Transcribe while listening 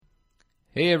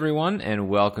Hey everyone, and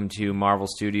welcome to Marvel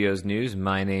Studios News.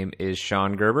 My name is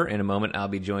Sean Gerber. In a moment, I'll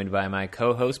be joined by my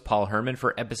co-host, Paul Herman,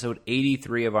 for episode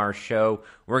 83 of our show.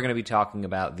 We're going to be talking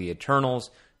about the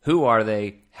Eternals. Who are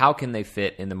they? How can they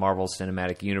fit in the Marvel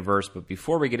Cinematic Universe? But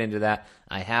before we get into that,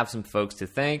 I have some folks to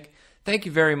thank. Thank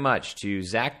you very much to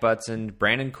Zach Butson,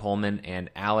 Brandon Coleman, and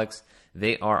Alex.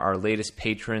 They are our latest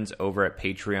patrons over at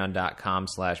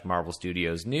patreon.com/Marvel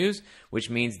Studios News, which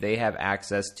means they have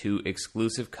access to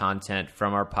exclusive content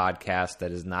from our podcast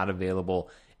that is not available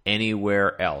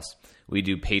anywhere else. We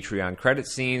do Patreon credit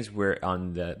scenes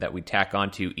that we tack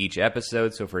onto each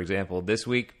episode. So, for example, this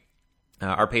week,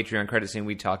 our Patreon credit scene,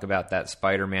 we talk about that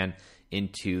Spider-Man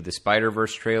Into the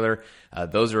Spider-Verse trailer.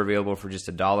 Those are available for just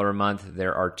 $1 a month.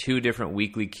 There are 2 different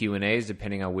weekly Q&As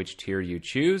depending on which tier you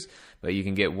choose, but you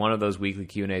can get one of those weekly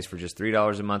Q&As for just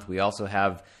 $3 a month. We also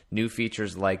have new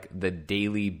features like the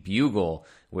Daily Bugle,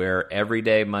 where every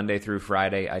day, Monday through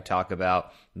Friday, I talk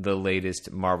about the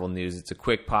latest Marvel news. It's a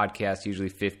quick podcast, usually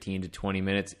 15 to 20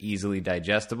 minutes, easily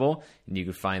digestible, and you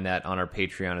can find that on our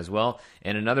Patreon as well.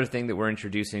 And another thing that we're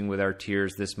introducing with our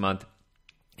tiers this month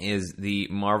is the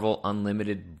Marvel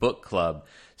Unlimited Book Club.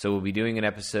 So we'll be doing an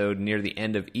episode near the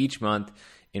end of each month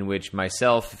in which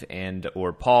myself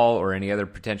or Paul or any other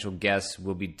potential guests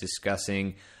will be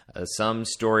discussing some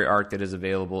story arc that is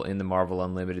available in the Marvel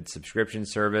Unlimited subscription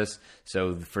service.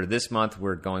 So for this month,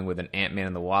 we're going with an Ant-Man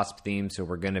and the Wasp theme. So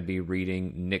we're going to be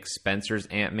reading Nick Spencer's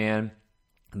Ant-Man.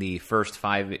 The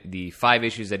 5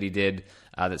 issues that he did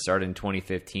that started in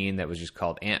 2015, that was just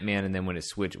called Ant-Man, and then when it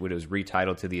was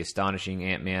retitled to The Astonishing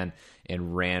Ant-Man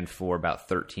and ran for about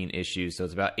 13 issues. So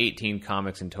it's about 18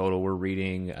 comics in total. We're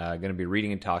going to be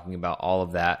reading and talking about all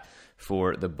of that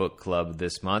for the book club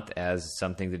this month as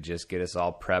something to just get us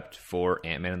all prepped for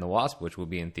Ant-Man and the Wasp, which will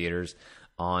be in theaters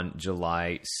on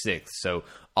July 6th. So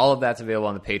all of that's available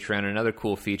on the Patreon. Another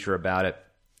cool feature about it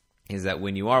is that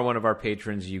when you are one of our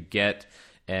patrons, you get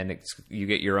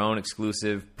your own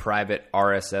exclusive private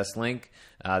RSS link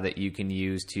that you can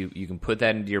use you can put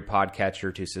that into your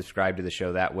podcatcher to subscribe to the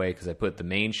show that way, because I put the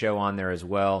main show on there as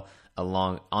well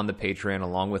on the Patreon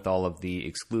along with all of the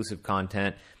exclusive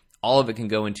content. All of it can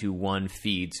go into one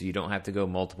feed, so you don't have to go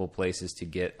multiple places to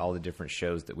get all the different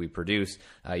shows that we produce.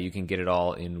 You can get it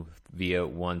all in via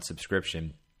one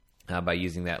subscription. By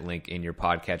using that link in your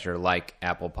podcatcher like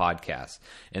Apple Podcasts.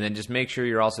 And then just make sure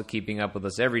you're also keeping up with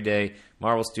us every day,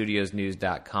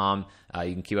 marvelstudiosnews.com.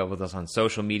 You can keep up with us on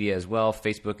social media as well,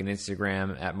 Facebook and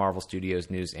Instagram at Marvel Studios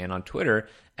News, and on Twitter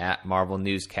at Marvel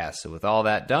Newscast. So with all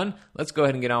that done, let's go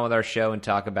ahead and get on with our show and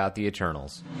talk about the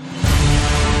Eternals.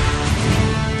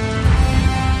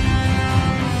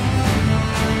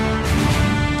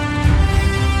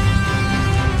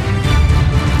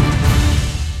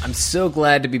 I'm so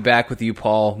glad to be back with you,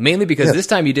 Paul, mainly because this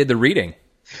time you did the reading.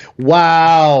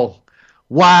 Wow.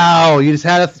 You just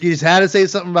had to say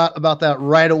something about that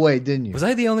right away, didn't you? Was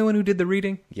I the only one who did the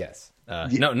reading? Yes.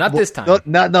 No, not this time.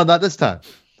 No, not this time.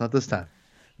 Not this time.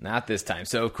 Not this time.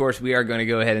 So, of course, we are going to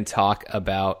go ahead and talk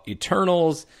about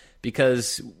Eternals,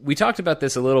 because we talked about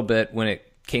this a little bit when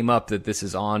it came up that this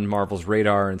is on Marvel's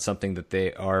radar and something that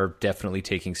they are definitely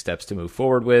taking steps to move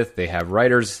forward with. They have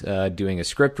writers doing a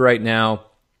script right now.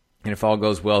 And if all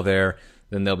goes well there,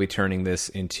 then they'll be turning this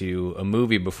into a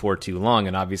movie before too long.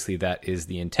 And obviously that is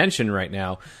the intention right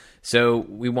now. So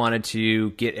we wanted to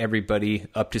get everybody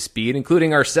up to speed,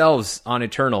 including ourselves, on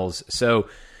Eternals. So,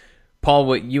 Paul,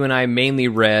 what you and I mainly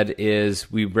read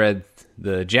is we read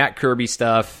the Jack Kirby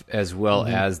stuff as well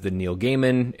as the Neil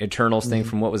Gaiman Eternals thing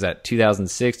from, what was that,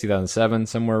 2006, 2007,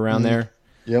 somewhere around there?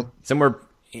 Yep. Somewhere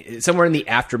in the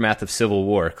aftermath of Civil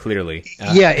War, clearly.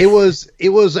 Yeah, it was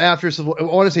after Civil War.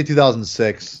 I want to say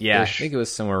 2006. Yeah, I think it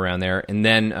was somewhere around there. And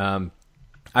then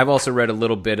I've also read a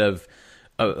little bit of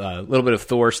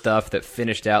Thor stuff that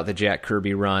finished out the Jack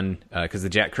Kirby run, because the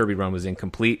Jack Kirby run was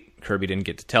incomplete. Kirby didn't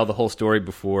get to tell the whole story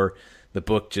before the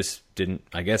book just didn't.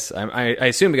 I guess I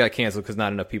assume it got canceled because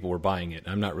not enough people were buying it.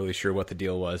 I'm not really sure what the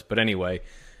deal was, but anyway.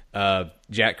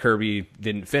 Jack Kirby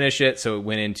didn't finish it, so it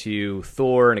went into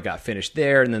Thor, and it got finished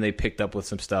there, and then they picked up with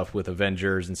some stuff with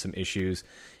Avengers and some issues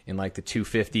in like the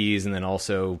 250s, and then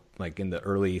also like in the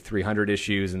early 300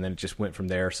 issues, and then it just went from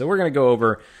there. So we're going to go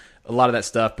over a lot of that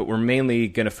stuff, but we're mainly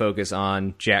going to focus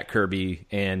on Jack Kirby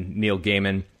and Neil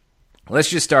Gaiman. Let's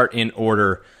just start in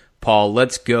order, Paul.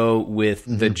 Let's go with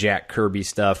the Jack Kirby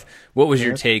stuff. What was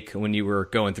your take when you were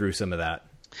going through some of that?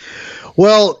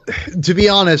 Well, to be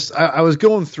honest, I was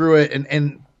going through it,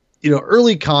 and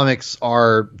early comics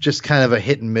are just kind of a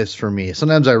hit and miss for me.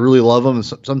 Sometimes I really love them, and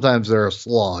sometimes they're a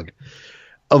slog.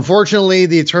 Unfortunately,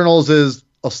 the Eternals is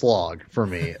a slog for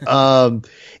me.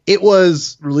 It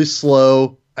was really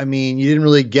slow. I mean, you didn't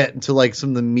really get into like some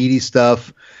of the meaty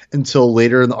stuff until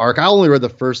later in the arc. I only read the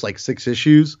first like 6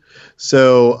 issues,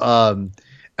 so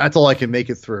that's all I can make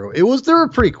it through. They were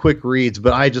pretty quick reads,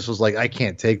 but I just was like, I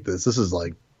can't take this. This is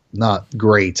like not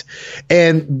great.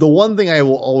 And the one thing I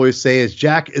will always say is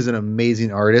Jack is an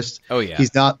amazing artist. Oh yeah,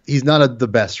 he's not the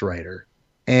best writer.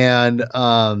 And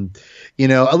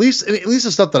at least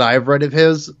the stuff that I've read of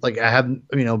his, like I haven't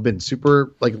been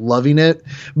super like loving it,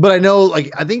 but I know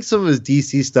like I think some of his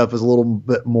DC stuff is a little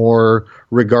bit more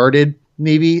regarded,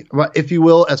 maybe, if you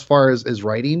will, as far as his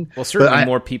writing. Well, certainly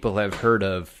more people have heard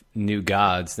of New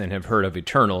Gods than have heard of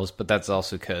Eternals, but that's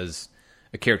also because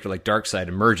a character like Darkseid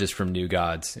emerges from New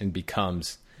Gods and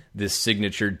becomes this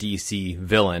signature DC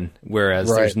villain, whereas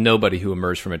there's nobody who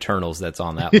emerged from Eternals that's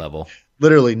on that level.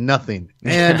 Literally nothing.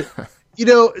 And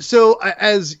so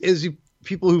as you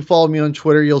people who follow me on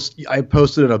Twitter, I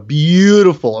posted a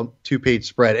beautiful 2-page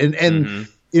spread and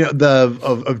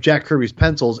of Jack Kirby's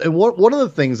pencils. And one of the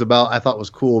things I thought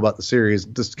was cool about the series,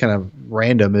 just kind of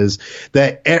random, is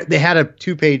that they had a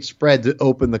 2-page spread to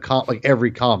open like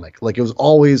every comic. Like it was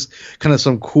always kind of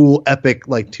some cool epic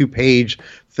like 2-page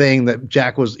thing that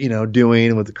Jack was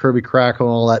doing with the Kirby Crackle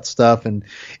and all that stuff, and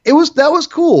that was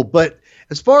cool. But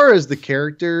as far as the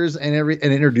characters and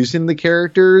introducing the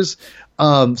characters,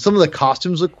 some of the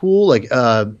costumes look cool. Like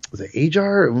was it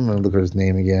Ajar? I'm gonna look at his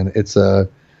name again. It's hold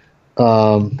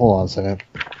on a second.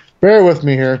 Bear with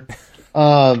me here.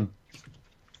 I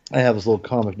have this little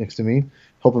comic next to me,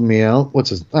 helping me out.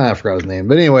 I forgot his name.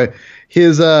 But anyway, he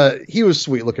was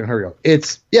sweet looking. Here we go.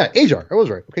 It's Ajar. I was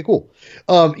right. Okay, cool.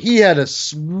 He had a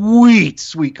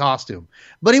sweet costume,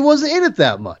 but he wasn't in it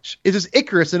that much. It's just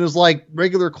Icarus in his like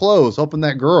regular clothes helping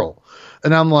that girl.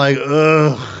 And I'm like,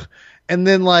 ugh. And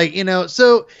then like,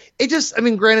 so it just, I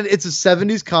mean, granted it's a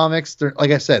 70s comics.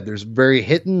 Like I said, there's very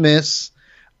hit and miss.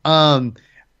 I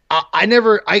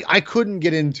couldn't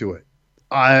get into it.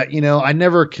 I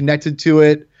never connected to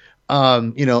it.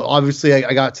 Obviously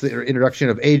I got to the introduction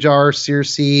of Ajar,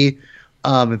 Circe,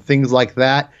 and things like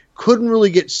that. Couldn't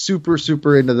really get super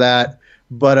into that,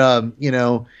 but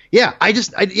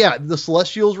the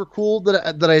Celestials were cool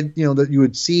that you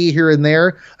would see here and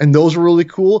there, and those were really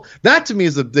cool. That to me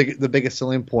is the biggest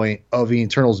selling point of the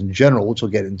Eternals in general, which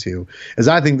we'll get into, is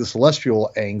I think the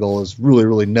Celestial angle is really,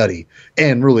 really nutty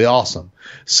and really awesome.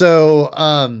 So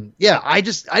I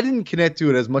didn't connect to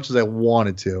it as much as I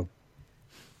wanted to.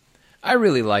 I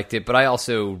really liked it, but I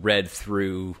also read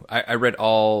through. I read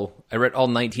all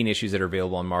 19 issues that are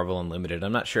available on Marvel Unlimited.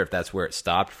 I'm not sure if that's where it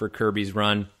stopped for Kirby's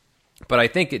run, but I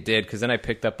think it did, because then I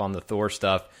picked up on the Thor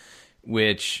stuff,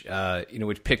 which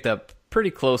picked up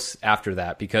pretty close after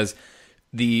that, because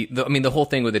the whole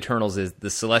thing with Eternals is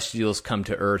the Celestials come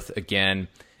to Earth again,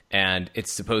 and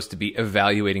it's supposed to be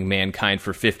evaluating mankind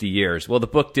for 50 years. Well, the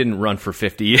book didn't run for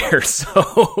 50 years,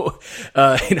 so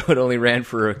it only ran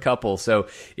for a couple, so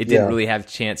it didn't really have a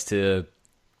chance to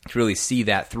really see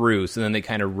that through. So then they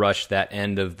kind of rushed that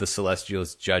end of the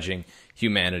Celestials judging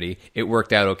humanity. It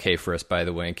worked out okay for us, by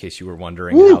the way, in case you were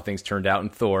wondering how things turned out in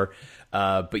Thor.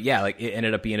 But yeah, like it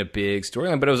ended up being a big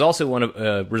storyline, but it was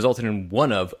also resulted in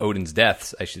one of Odin's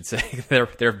deaths, I should say. There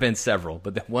have been several,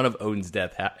 but one of Odin's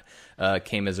death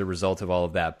came as a result of all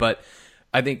of that. But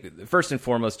I think first and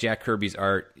foremost, Jack Kirby's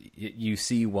art, you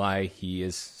see why he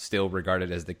is still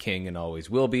regarded as the king and always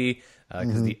will be,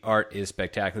 because the art is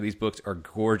spectacular. These books are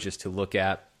gorgeous to look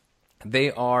at.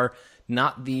 They are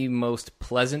not the most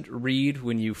pleasant read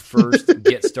when you first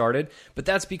get started, but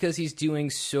that's because he's doing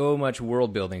so much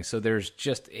world building. So there's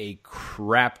just a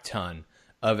crap ton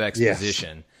of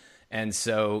exposition. Yes. And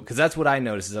so, because that's what I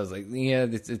noticed, is I was like,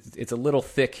 it's a little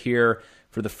thick here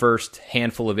for the first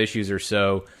handful of issues or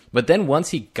so. But then once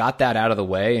he got that out of the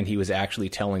way and he was actually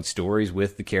telling stories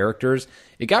with the characters,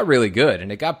 it got really good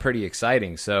and it got pretty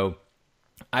exciting. So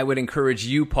I would encourage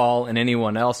you, Paul, and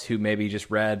anyone else who maybe just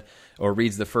read or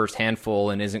reads the first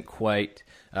handful and doesn't quite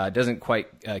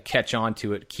catch on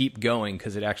to it, keep going,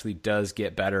 because it actually does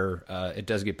get better. It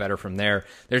does get better from there.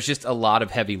 There's just a lot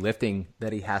of heavy lifting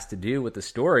that he has to do with the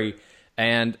story,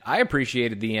 and I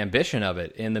appreciated the ambition of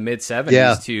it in the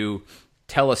mid-'70s to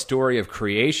tell a story of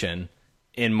creation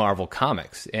in Marvel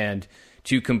Comics and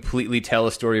to completely tell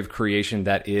a story of creation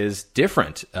that is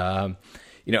different. I'm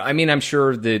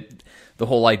sure that the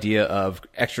whole idea of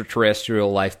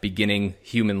extraterrestrial life beginning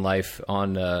human life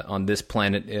on this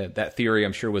planet, that theory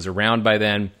I'm sure was around by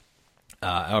then.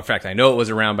 In fact, I know it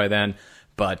was around by then.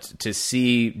 But to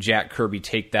see Jack Kirby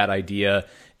take that idea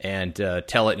and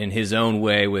tell it in his own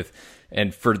way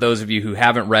and for those of you who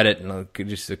haven't read it,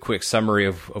 just a quick summary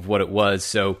of what it was.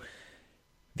 So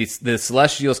the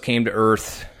Celestials came to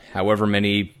Earth however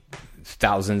many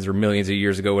thousands or millions of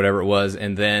years ago, whatever it was,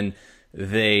 and then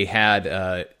they had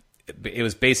it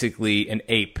was basically an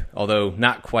ape, although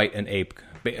not quite an ape,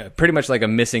 pretty much like a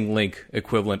missing link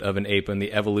equivalent of an ape in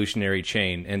the evolutionary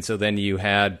chain. And so then you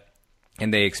had,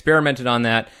 and they experimented on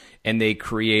that, and they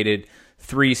created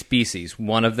 3 species,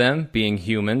 one of them being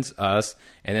humans, us,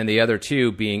 and then the other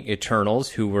 2 being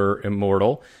Eternals, who were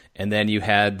immortal. And then you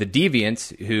had the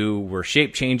Deviants, who were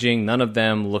shape-changing. None of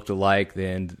them looked alike.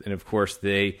 And of course,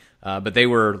 but they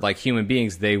were like human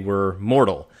beings. They were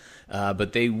mortal.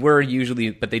 But they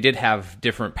did have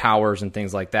different powers and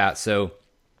things like that. So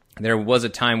there was a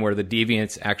time where the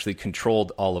Deviants actually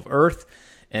controlled all of Earth.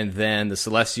 And then the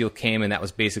Celestial came, and that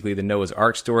was basically the Noah's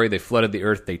Ark story. They flooded the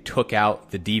Earth. They took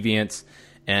out the Deviants.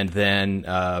 And then,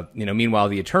 meanwhile,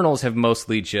 the Eternals have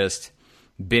mostly just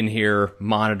been here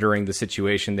monitoring the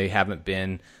situation. They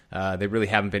really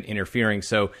haven't been interfering.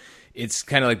 So it's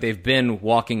kind of like they've been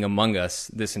walking among us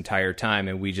this entire time,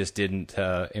 and we just didn't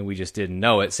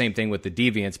know it. Same thing with the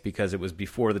Deviants, because it was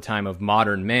before the time of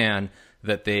modern man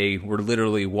that they were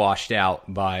literally washed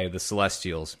out by the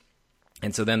Celestials.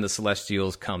 And so then the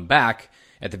Celestials come back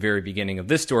at the very beginning of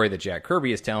this story that Jack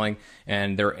Kirby is telling,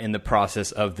 and they're in the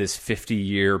process of this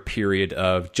 50-year period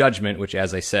of judgment, which,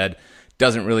 as I said,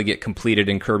 doesn't really get completed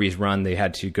in Kirby's run. They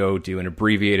had to go do an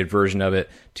abbreviated version of it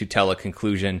to tell a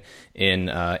conclusion in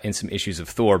some issues of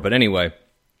Thor. But anyway,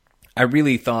 I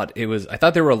thought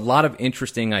there were a lot of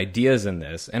interesting ideas in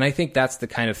this, and I think that's the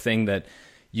kind of thing that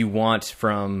you want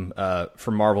from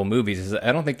Marvel movies. Is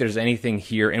I don't think there's anything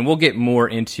here, and we'll get more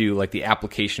into like the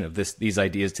application of these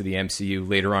ideas to the MCU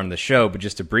later on in the show. But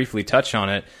just to briefly touch on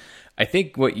it, I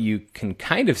think what you can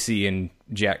kind of see in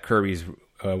Jack Kirby's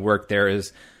work there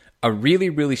is a really,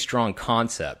 really strong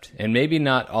concept. And maybe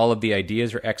not all of the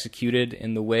ideas are executed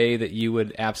in the way that you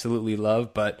would absolutely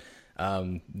love, but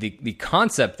the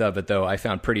concept of it, though, I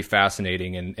found pretty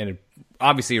fascinating, and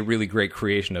obviously a really great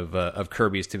creation of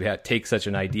Kirby's to take such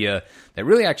an idea that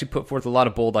really actually put forth a lot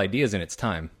of bold ideas in its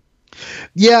time.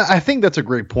 Yeah, I think that's a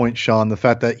great point, Sean. The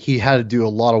fact that he had to do a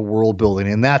lot of world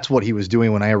building, and that's what he was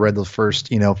doing when I read the first,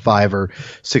 5 or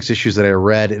 6 issues that I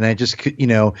read. And I just,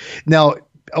 now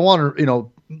I want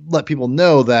to, let people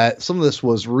know that some of this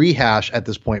was rehash at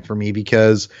this point for me,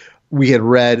 because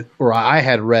I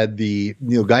had read the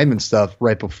Neil Gaiman stuff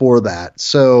right before that.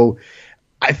 So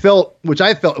I felt, and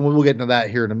we'll get into that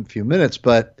here in a few minutes,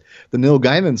 but the Neil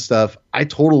Gaiman stuff, I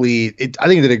think it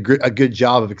did a good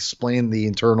job of explaining the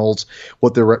Eternals,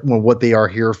 what they are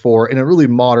here for in a really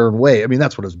modern way. I mean,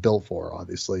 that's what it's built for,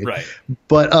 obviously. Right.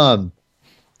 But, I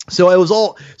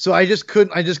just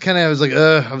kind of was like,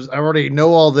 I already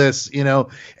know all this,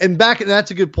 and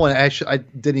that's a good point. I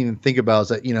didn't even think about is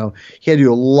that, he had to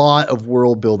do a lot of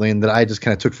world building that I just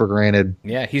kind of took for granted.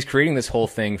 Yeah. He's creating this whole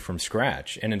thing from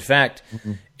scratch. And in fact,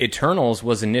 Eternals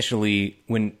was initially,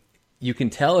 when you can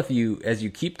tell as you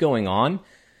keep going on,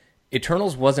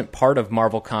 Eternals wasn't part of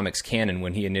Marvel Comics canon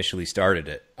when he initially started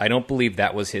it. I don't believe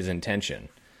that was his intention,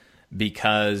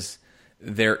 because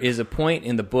there is a point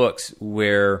in the books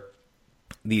where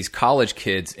these college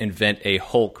kids invent a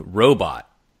Hulk robot,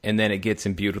 and then it gets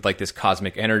imbued with like this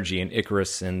cosmic energy, and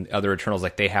Icarus and other Eternals,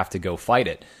 like, they have to go fight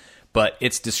it. But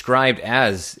it's described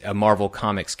as a Marvel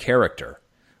Comics character,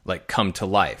 like, come to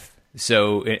life.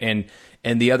 So, and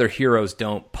the other heroes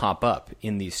don't pop up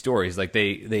in these stories. Like,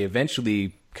 they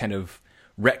eventually kind of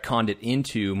retconned it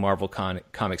into Marvel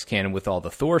Comics canon with all the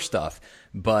Thor stuff.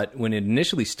 But when it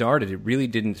initially started, it really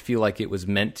didn't feel like it was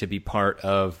meant to be part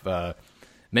of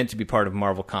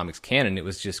Marvel Comics canon. It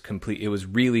was just complete. It was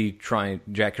really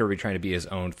Jack Kirby trying to be his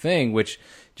own thing, which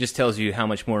just tells you how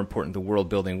much more important the world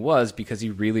building was, because he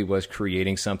really was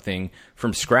creating something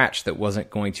from scratch that wasn't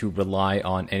going to rely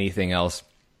on anything else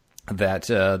that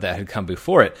had come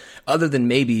before it, other than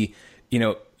maybe,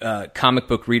 comic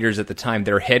book readers at the time,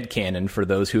 their headcanon, for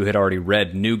those who had already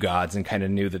read New Gods and kind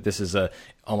of knew that this is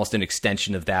almost an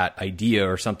extension of that idea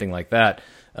or something like that.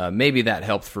 Maybe that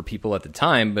helped for people at the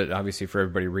time, but obviously for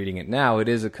everybody reading it now, it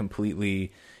is a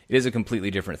completely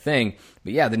different thing.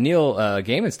 But yeah, the Neil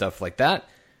Gaiman stuff like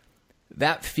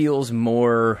that feels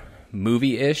more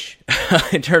movie-ish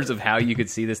in terms of how you could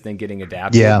see this thing getting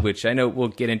adapted, which I know we'll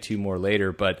get into more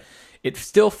later, but it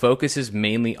still focuses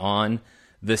mainly on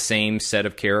the same set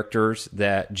of characters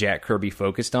that Jack Kirby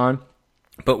focused on.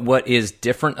 But what is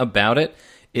different about it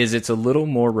is it's a little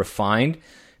more refined,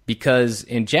 because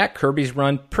in Jack Kirby's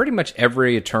run, pretty much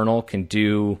every Eternal can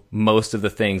do most of the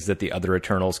things that the other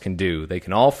Eternals can do. They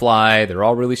can all fly, they're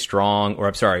all really strong, or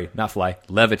I'm sorry, not fly,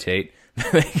 levitate.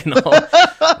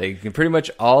 They can pretty much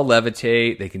all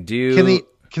levitate. They can do...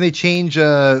 Can they change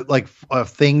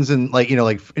things and like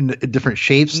in different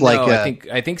shapes? No, like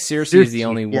I think Circe is the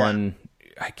only one.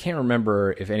 I can't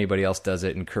remember if anybody else does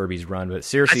it in Kirby's run, but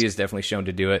Circe is definitely shown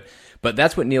to do it. But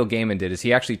that's what Neil Gaiman did, is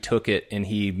he actually took it and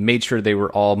he made sure they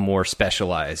were all more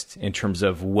specialized in terms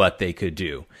of what they could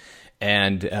do.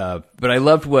 And but I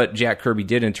loved what Jack Kirby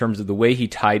did in terms of the way he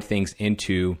tied things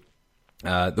into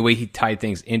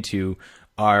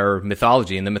our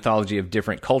mythology and the mythology of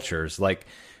different cultures. Like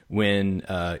when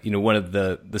one of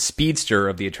the speedster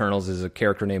of the Eternals is a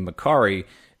character named Makari,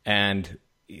 and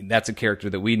that's a character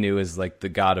that we knew as like the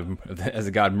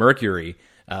god Mercury.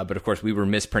 But of course, we were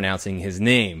mispronouncing his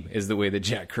name, is the way that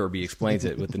Jack Kirby explains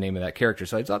it with the name of that character.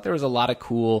 So I thought there was a lot of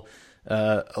cool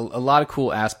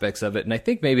aspects of it. And I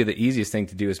think maybe the easiest thing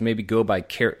to do is maybe go by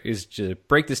is to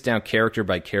break this down character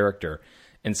by character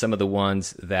and some of the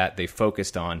ones that they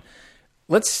focused on.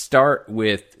 Let's start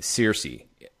with Circe,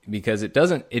 because it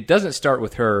doesn't start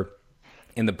with her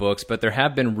in the books, but there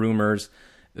have been rumors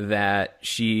that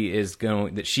she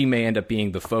may end up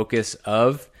being the focus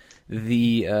of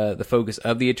the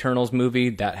Eternals movie.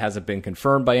 That hasn't been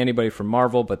confirmed by anybody from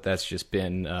Marvel, but that's just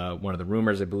been one of the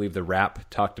rumors. I believe the Wrap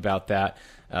talked about that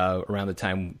around the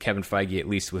time Kevin Feige at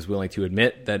least was willing to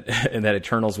admit that and that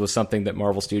Eternals was something that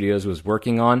Marvel Studios was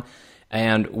working on.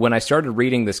 And when I started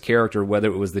reading this character, whether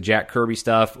it was the Jack Kirby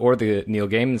stuff or the Neil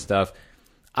Gaiman stuff,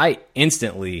 I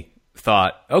instantly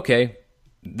thought, okay,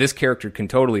 this character can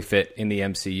totally fit in the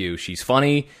MCU. She's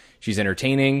funny, she's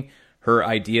entertaining. Her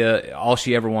idea, all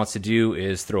she ever wants to do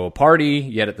is throw a party,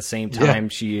 yet at the same time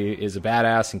she is a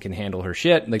badass and can handle her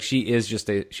shit. Like she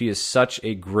is such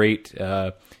a great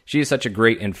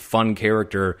and fun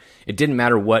character. It didn't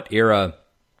matter what era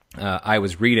I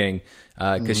was reading,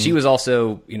 because she was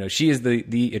also, she is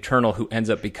the Eternal who ends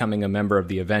up becoming a member of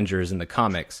the Avengers in the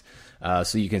comics.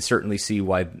 So you can certainly see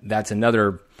why that's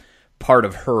another part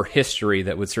of her history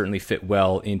that would certainly fit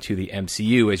well into the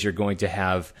MCU, as you're going to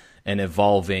have an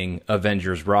evolving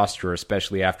Avengers roster,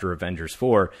 especially after Avengers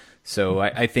 4. So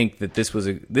I think that this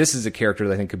is a character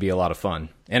that I think could be a lot of fun.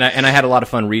 And I had a lot of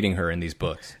fun reading her in these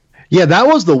books. Yeah, that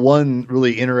was the one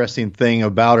really interesting thing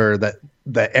about her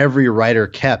that every writer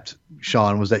kept,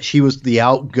 Sean, was that she was the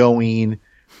outgoing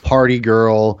party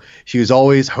girl. She was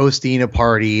always hosting a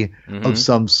party of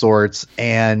some sorts,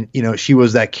 and she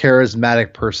was that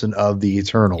charismatic person of the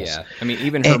Eternals. Yeah, I mean,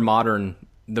 even her modern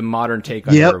take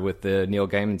on her with the Neil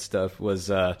Gaiman stuff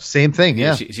was same thing.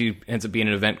 Yeah, she ends up being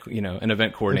an event coordinator, an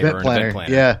event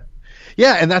planner. Yeah.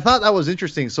 Yeah, and I thought that was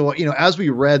interesting. So, as we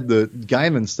read the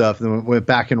Gaiman stuff, and then went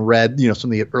back and read,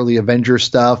 some of the early Avengers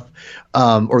stuff,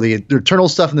 or the Eternal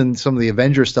stuff, and then some of the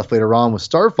Avengers stuff later on with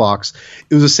Star Fox,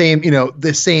 it was the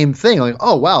same thing. Like,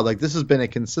 oh wow, like this has been a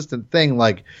consistent thing.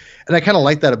 Like, and I kind of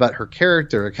like that about her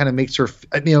character. It kind of makes her,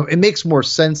 it makes more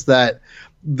sense that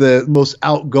the most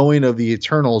outgoing of the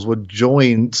Eternals would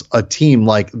join a team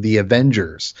like the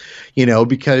Avengers,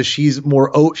 because she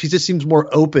just seems more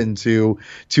open to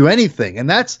anything. And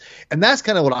that's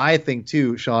kind of what I think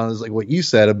too, Sean, is like what you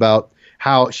said about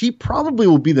how she probably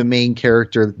will be the main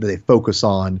character that they focus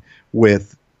on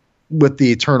with the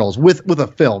Eternals, with a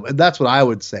film. And that's what I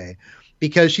would say,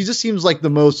 because she just seems like the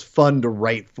most fun to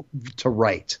write.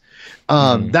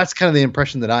 That's kind of the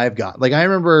impression that I've got. Like I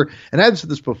remember, and I've said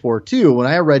this before too, when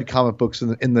I read comic books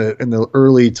in the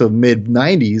early to mid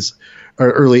 90s or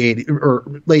early 80s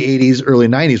or late 80s, early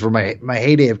 90s, where my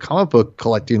heyday of comic book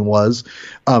collecting was,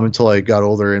 until I got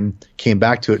older and came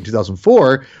back to it in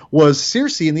 2004, was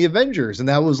Circe in the Avengers. And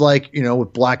that was like,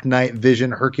 with Black Knight,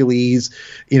 Vision, Hercules,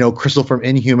 Crystal from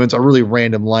Inhumans, a really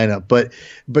random lineup.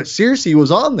 But Circe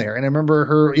was on there. And I remember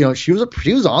her, she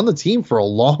was on the team for a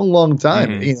long, long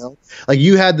time. Like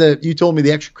you told me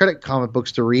the extra credit comic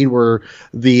books to read were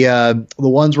the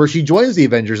ones where she joins the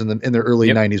Avengers in the early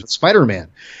 90s with Spider-Man.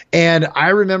 And I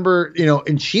remember,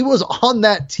 and she was on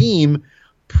that team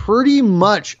pretty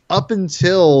much up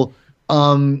until,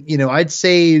 I'd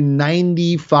say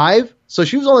 95. So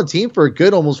she was on the team for a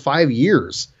good almost 5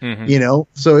 years,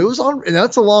 so it was on, and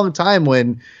that's a long time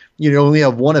when, only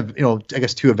have one of, I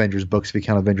guess 2 Avengers books if you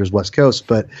count Avengers West Coast.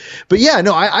 But yeah,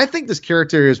 no, I think this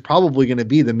character is probably going to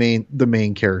be the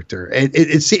main character.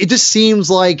 It just seems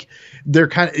like they're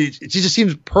it just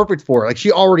seems perfect for her. Like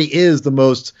she already is the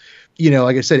most,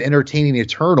 like I said, entertaining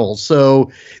Eternal.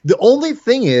 So the only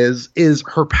thing is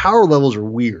her power levels are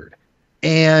weird.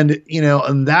 And,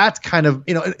 and that's kind of,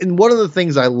 and one of the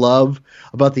things I love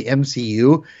about the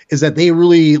MCU is that they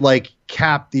really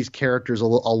cap these characters a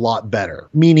lot better,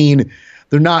 meaning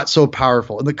they're not so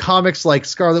powerful. In the comics, like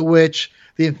Scarlet Witch,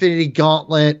 the Infinity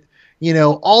Gauntlet,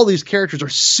 all these characters are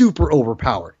super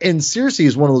overpowered. And Circe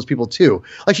is one of those people too.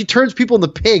 Like she turns people into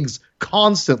pigs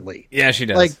constantly. Yeah, she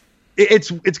does. Like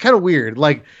it's kind of weird.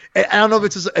 Like I don't know if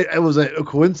it's just, it was a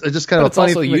coincidence. It's just kind of it's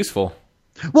also useful.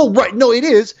 Well, right. No, it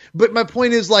is. But my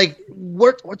point is, like,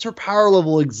 what's her power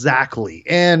level exactly?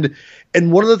 And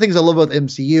one of the things I love about the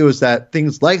MCU is that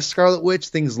things like Scarlet Witch,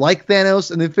 things like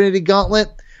Thanos and the Infinity Gauntlet,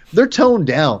 they're toned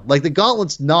down. Like the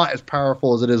Gauntlet's not as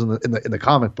powerful as it is in the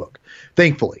comic book,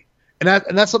 thankfully. And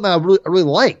that's something I really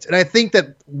liked. And I think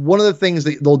that one of the things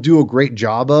that they'll do a great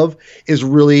job of is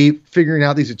really figuring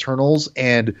out these Eternals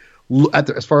and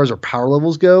as far as their power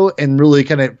levels go, and really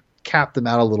kind of cap them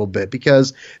out a little bit,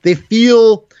 because they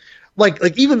feel like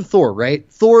even Thor, right?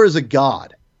 Thor is a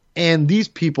god, and these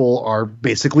people are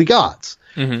basically gods.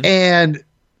 Mm-hmm. And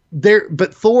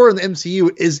but Thor in the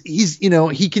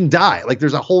MCU he can die. Like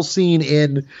there's a whole scene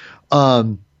in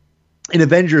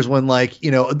Avengers when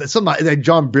somebody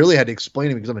John barely had to explain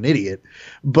to me because I'm an idiot.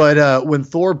 But when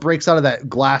Thor breaks out of that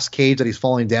glass cage that he's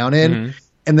falling down in, mm-hmm.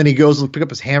 and then he goes to pick up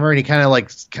his hammer and he kind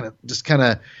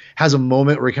of has a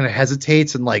moment where he kind of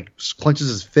hesitates and like clenches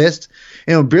his fist.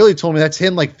 And barely told me that's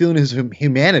him like feeling his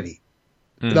humanity.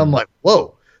 Mm. And I'm like,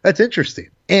 whoa, that's interesting.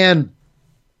 And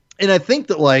I think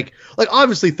that like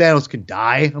obviously Thanos can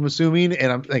die, I'm assuming,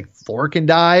 and I'm like Thor can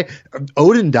die.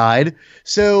 Odin died.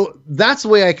 So that's the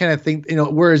way I kind of think,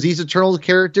 whereas these Eternals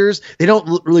characters, I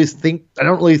don't really think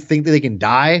that they can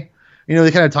die.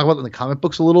 They kind of talk about it in the comic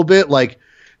books a little bit. Like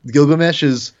Gilgamesh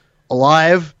is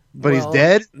alive, but he's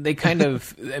dead. They kind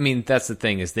of, that's the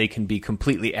thing, is they can be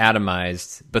completely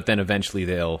atomized, but then eventually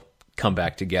they'll come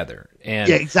back together. And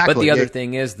yeah, exactly. But the other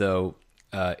thing is though,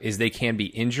 is they can be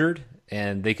injured.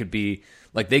 And they could be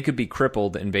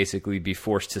crippled and basically be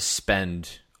forced to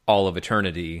spend all of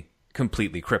eternity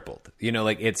completely crippled.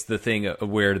 It's the thing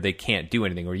where they can't do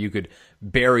anything, or you could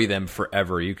bury them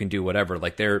forever. You can do whatever.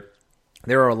 Like there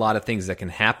are a lot of things that can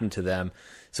happen to them.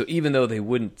 So even though they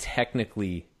wouldn't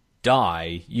technically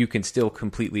die, you can still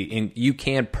you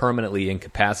can permanently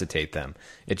incapacitate them.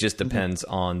 It just depends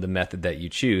mm-hmm. on the method that you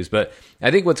choose. But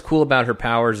I think what's cool about her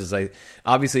powers is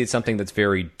obviously it's something that's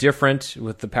very different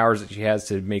with the powers that she has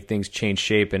to make things change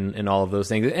shape and all of those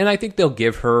things. And I think they'll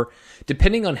give her,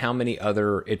 depending on how many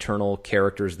other Eternal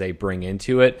characters they bring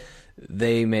into it,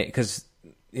 they may, because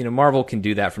Marvel can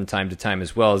do that from time to time,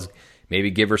 as well as maybe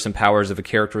give her some powers of a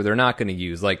character they're not going to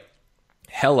use. Like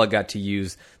Hela got to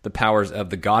use the powers of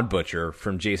the God Butcher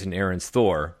from Jason Aaron's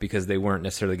Thor, because they weren't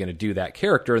necessarily going to do that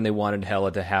character, and they wanted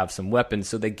Hela to have some weapons,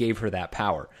 so they gave her that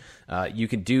power. You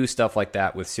could do stuff like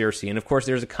that with Circe, and of course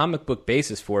there's a comic book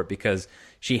basis for it, because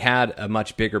she had a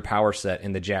much bigger power set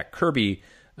in the Jack Kirby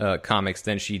comics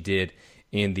than she did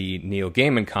in the Neil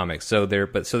Gaiman comics. So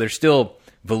there's still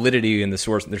validity in the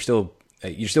source. You're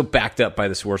still backed up by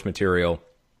the source material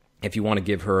if you want to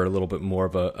give her a little bit more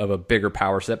of a bigger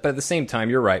power set. But at the same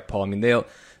time, you're right, Paul.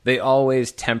 They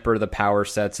always temper the power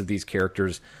sets of these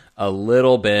characters a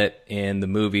little bit in the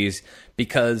movies,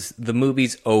 because the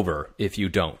movie's over if you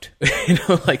don't.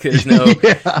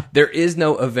 There is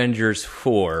no Avengers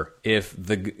 4 if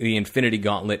the Infinity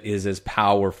Gauntlet is as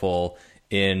powerful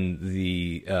in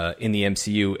the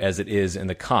MCU as it is in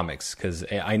the comics, because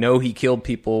I know he killed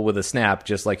people with a snap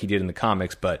just like he did in the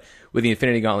comics, but with the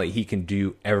Infinity Gauntlet he can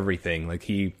do everything. Like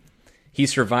he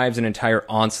survives an entire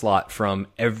onslaught from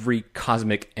every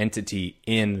cosmic entity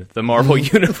in the Marvel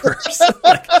universe.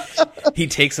 He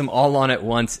takes them all on at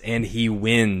once and he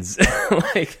wins.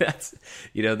 That's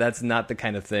not the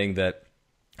kind of thing that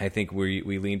I think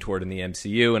we lean toward in the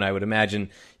MCU, and I would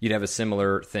imagine you'd have a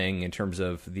similar thing in terms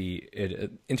of the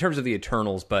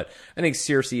Eternals. But I think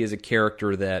Circe is a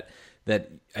character that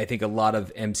I think a lot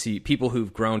of people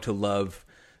who've grown to love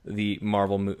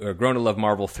Marvel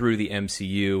through the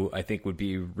MCU, I think would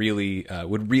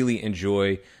really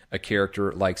enjoy a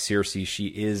character like Circe. She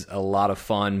is a lot of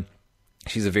fun.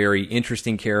 She's a very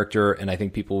interesting character, and I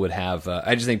think people would have.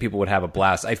 I just think people would have a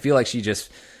blast. I feel like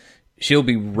she'll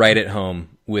be right at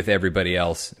home with everybody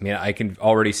else. I can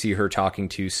already see her talking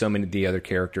to so many of the other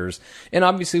characters. And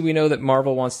obviously we know that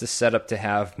Marvel wants to set up to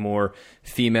have more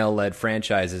female-led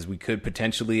franchises. We could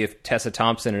potentially, if Tessa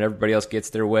Thompson and everybody else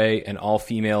gets their way, an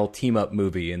all-female team-up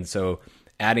movie. And so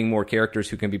adding more characters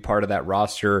who can be part of that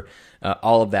roster,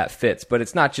 all of that fits. But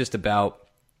it's not just about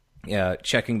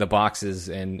checking the boxes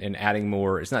and adding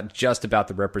more. It's not just about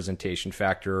the representation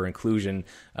factor or inclusion.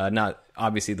 Not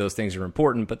obviously those things are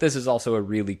important, but this is also a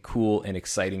really cool and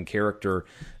exciting character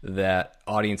that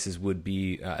audiences would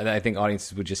I think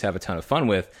audiences would just have a ton of fun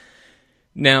with.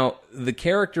 Now, the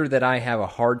character that I have a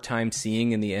hard time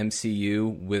seeing in the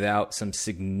MCU without some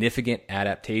significant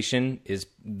adaptation is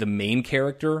the main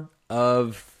character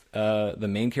of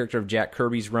Jack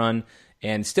Kirby's run,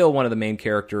 and still one of the main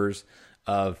characters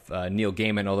of Neil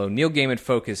Gaiman, although Neil Gaiman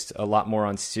focused a lot more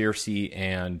on Circe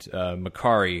and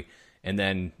Makari, and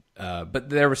then but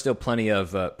there was still plenty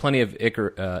of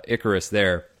Icarus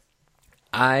there.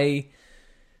 I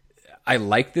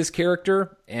like this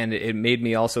character, and it made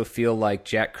me also feel like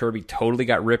Jack Kirby totally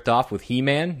got ripped off with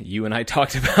He-Man. You and I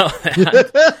talked about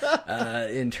that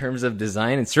in terms of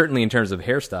design and certainly in terms of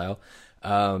hairstyle.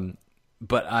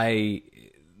 But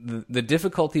the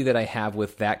difficulty that I have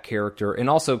with that character, and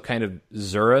also kind of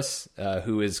Zurus,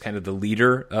 who is kind of the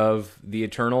leader of the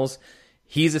Eternals,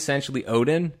 he's essentially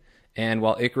Odin. And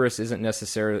while Icarus isn't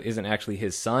actually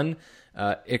his son,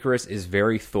 Icarus is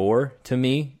very Thor to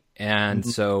me. And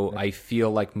so I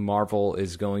feel like Marvel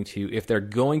is going to, if they're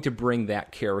going to bring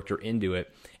that character into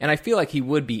it, and I feel like he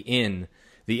would be in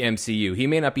the MCU. He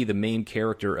may not be the main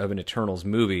character of an Eternals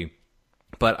movie,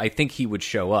 but I think he would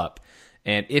show up.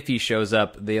 And if he shows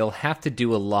up, they'll have to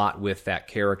do a lot with that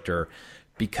character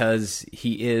because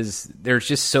there's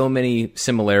just so many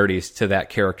similarities to that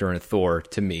character in Thor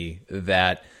to me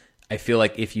that I feel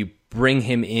like if you bring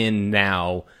him in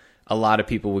now, a lot of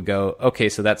people would go, okay,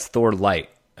 so that's Thor light.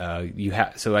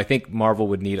 So I think Marvel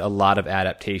would need a lot of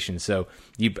adaptation. So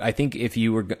I think if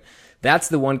you were, that's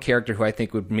the one character who I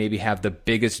think would maybe have the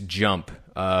biggest jump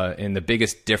and the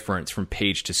biggest difference from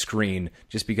page to screen,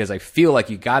 just because I feel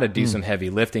like you got to do some heavy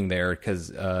lifting there,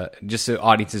 because just so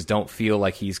audiences don't feel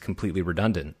like he's completely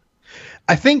redundant.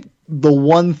 I think the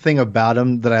one thing about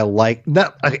him that I like,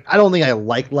 I don't think I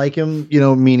like him,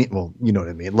 meaning, well, you know what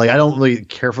I mean? Like, I don't really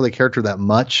care for the character that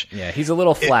much. Yeah, he's a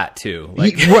little flat too.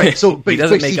 Right. So he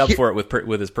doesn't make up for it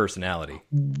with his personality.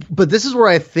 But this is where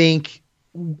I think,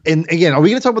 and again, are we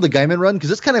going to talk about the Gaiman run? Because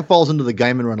this kind of falls into the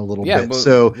Gaiman run a little bit. But,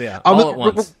 so all at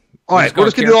once. All right, we're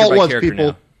just going to do it all at once, people.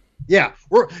 Now. Yeah,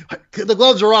 the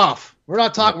gloves are off. We're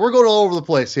not talking. We're going all over the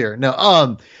place here.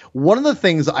 No, one of the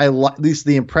things I like, at least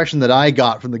the impression that I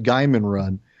got from the Gaiman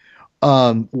run,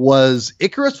 was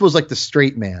Icarus was like the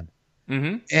straight man,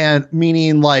 and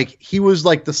meaning like he was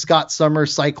like the Scott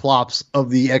Summers Cyclops of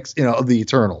the of the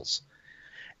Eternals,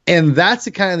 and that's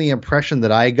the kind of the impression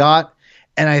that I got.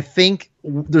 And I think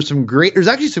there's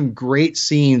actually some great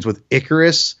scenes with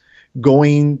Icarus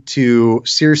going to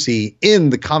Circe in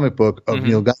the comic book of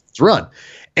Neil Gaiman's run.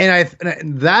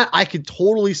 And that I could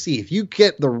totally see if you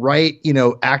get the right,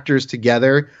 actors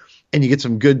together and you get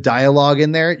some good dialogue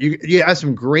in there, you have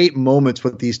some great moments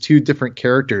with these two different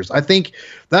characters. I think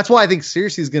that's why I think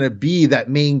Circe is going to be that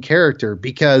main character,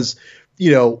 because,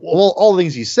 all the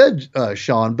things you said,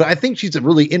 Sean, but I think she's a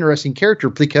really interesting character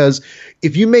because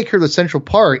if you make her the central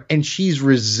part and she's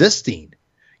resisting,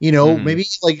 maybe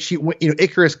like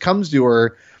Icarus comes to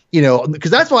her, because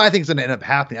that's what I think is going to end up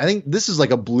happening. I think this is like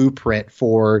a blueprint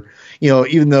for,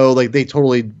 even though like they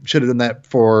totally should have done that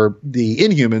for the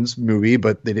Inhumans movie,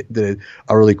 but they did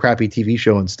a really crappy TV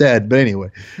show instead. But anyway,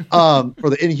 for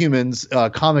the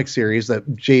Inhumans comic series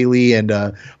that Jay Lee and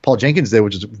Paul Jenkins did,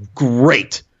 which is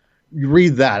great. You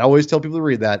read that. I always tell people to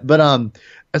read that. But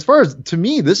as far as, to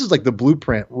me, this is like the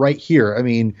blueprint right here. I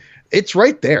mean, it's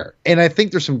right there. And I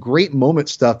think there's some great moment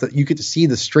stuff that you get to see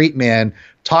the straight man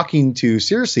talking to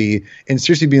Circe, and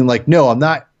Circe being like, no, I'm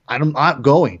not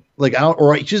going. Like, I don't,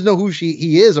 or she doesn't know who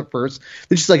he is at first.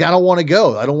 Then she's like, I don't want to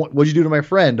go. What'd you do to my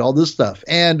friend? All this stuff.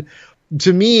 And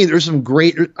to me, there's some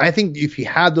great, I think if you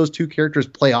had those two characters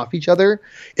play off each other,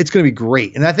 it's going to be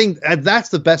great. And I think that's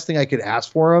the best thing I could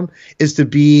ask for him, is to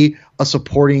be a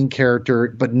supporting character,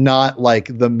 but not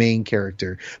like the main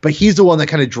character. But he's the one that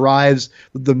kind of drives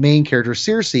the main character,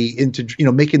 Circe, into,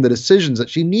 making the decisions that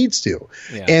she needs to.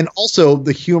 Yeah. And also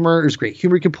the humor is great.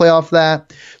 Humor can play off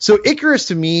that. So Icarus,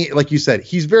 to me, like you said,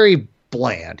 he's very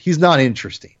bland. He's not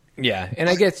interesting. Yeah. And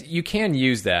I guess you can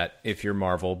use that if you're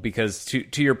Marvel, because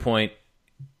to your point,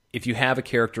 if you have a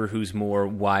character who's more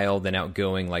wild and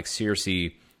outgoing like Circe,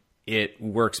 it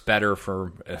works better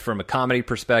from a comedy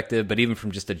perspective, but even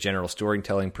from just a general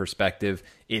storytelling perspective,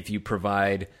 if you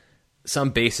provide some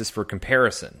basis for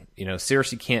comparison.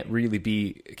 Circe can't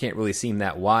really seem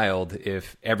that wild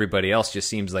if everybody else just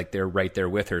seems like they're right there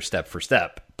with her step for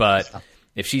step. But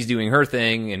if she's doing her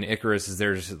thing and Icarus is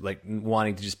there just like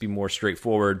wanting to just be more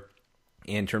straightforward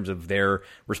in terms of their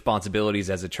responsibilities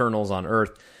as Eternals on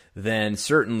Earth, then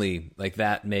certainly like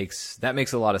that makes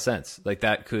a lot of sense. Like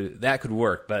that could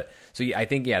work. But so yeah, I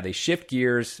think they shift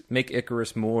gears, make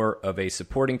Icarus more of a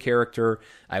supporting character.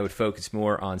 I would focus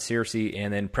more on Circe,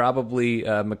 and then probably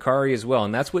Makari as well.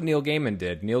 And that's what Neil Gaiman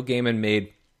did. Neil Gaiman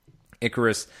made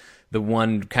Icarus the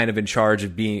one kind of in charge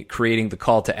of creating the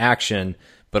call to action,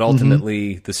 but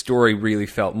ultimately the story really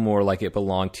felt more like it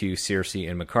belonged to Circe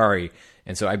and Makari.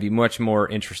 And so I'd be much more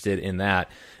interested in that.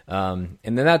 And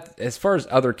then that, as far as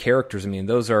other characters, and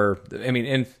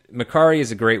Makari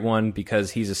is a great one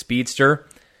because he's a speedster.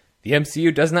 The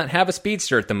MCU does not have a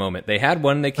speedster at the moment. They had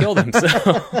one and they killed him.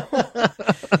 So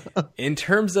in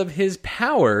terms of his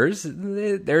powers,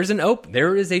 there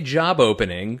is a job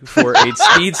opening for a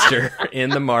speedster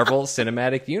in the Marvel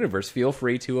Cinematic Universe. Feel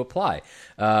free to apply.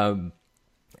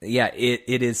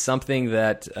 It is something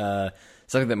that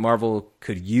Marvel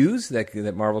could use,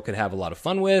 that Marvel could have a lot of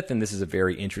fun with, and this is a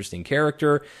very interesting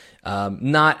character.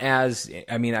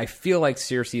 I feel like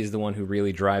Circe is the one who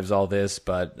really drives all this,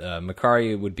 but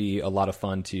Makari would be a lot of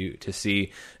fun to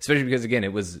see, especially because, again,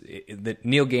 that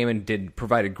Neil Gaiman did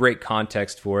provide a great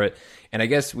context for it, and I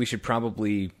guess we should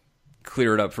probably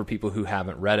clear it up for people who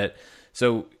haven't read it.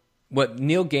 So what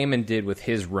Neil Gaiman did with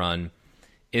his run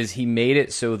is he made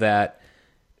it so that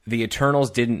the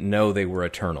Eternals didn't know they were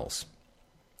Eternals.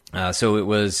 So it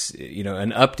was,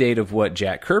 an update of what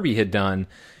Jack Kirby had done,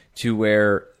 to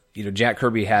where, Jack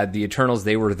Kirby had the Eternals,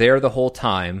 they were there the whole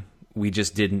time, we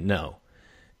just didn't know.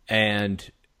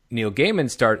 And Neil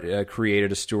Gaiman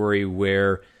created a story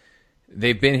where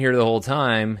they've been here the whole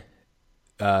time,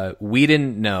 we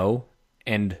didn't know,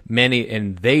 and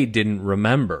they didn't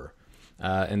remember.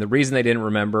 And the reason they didn't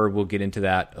remember, we'll get into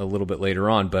that a little bit later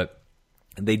on, but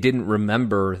they didn't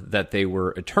remember that they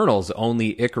were Eternals.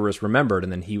 Only Icarus remembered,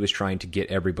 and then he was trying to get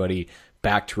everybody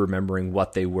back to remembering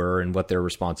what they were and what their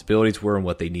responsibilities were and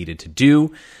what they needed to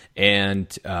do. And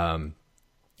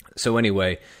so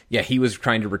anyway, he was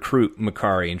trying to recruit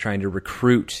Makari and trying to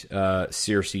recruit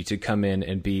Circe to come in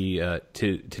and be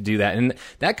to do that. And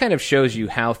that kind of shows you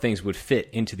how things would fit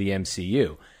into the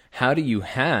MCU. How do you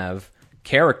have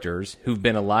characters who've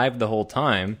been alive the whole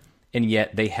time, and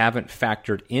yet they haven't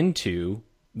factored into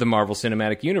the Marvel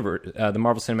Cinematic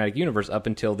Universe up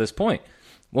until this point?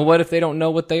 Well, what if they don't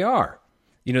know what they are?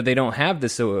 They don't have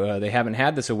this. They haven't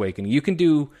had this awakening. You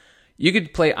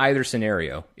could play either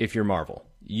scenario if you're Marvel.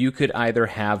 You could either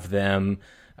have them.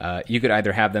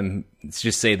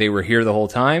 Just say they were here the whole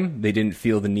time. They didn't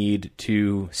feel the need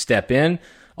to step in.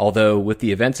 Although with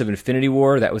the events of Infinity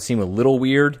War, that would seem a little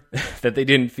weird that they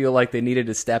didn't feel like they needed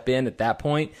to step in at that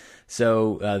point.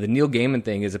 So the Neil Gaiman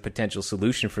thing is a potential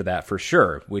solution for that, for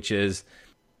sure, which is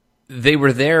they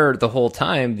were there the whole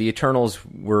time. The Eternals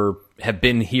have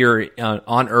been here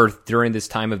on Earth during this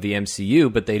time of the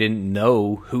MCU, but they didn't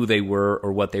know who they were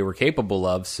or what they were capable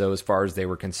of. So as far as they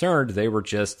were concerned, they were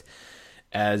just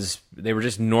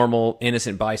normal,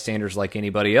 innocent bystanders like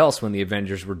anybody else when the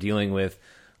Avengers were dealing with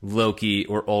Loki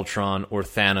or Ultron or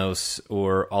Thanos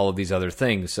or all of these other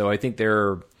things. So I think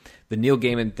the Neil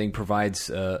Gaiman thing provides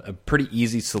a pretty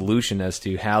easy solution as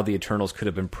to how the Eternals could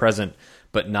have been present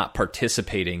but not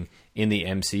participating in the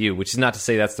MCU, which is not to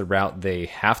say that's the route they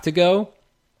have to go.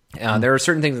 There are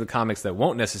certain things in the comics that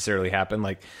won't necessarily happen.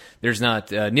 Like there's not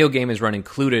Neil Gaiman's run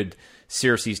included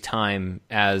Circe's time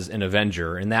as an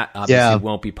Avenger, and that obviously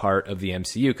won't be part of the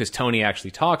MCU because Tony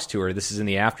actually talks to her. This is in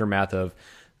the aftermath of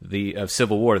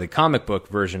Civil War, the comic book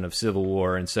version of Civil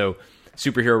War, and so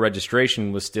superhero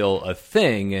registration was still a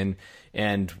thing,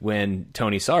 and when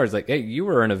Tony saw her, he's like, hey, you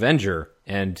were an Avenger,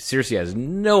 and Circe has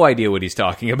no idea what he's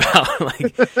talking about.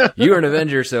 Like, you're an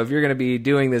Avenger, so if you're going to be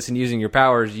doing this and using your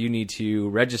powers, you need to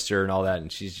register and all that,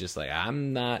 and she's just like,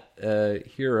 I'm not a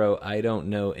hero, I don't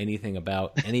know anything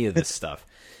about any of this stuff.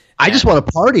 I just want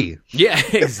to party. Yeah,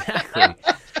 exactly.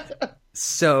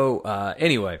 So,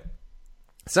 anyway,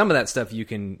 some of that stuff you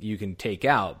can take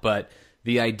out, but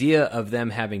the idea of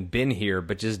them having been here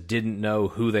but just didn't know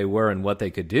who they were and what they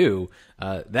could do,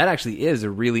 that actually is a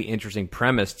really interesting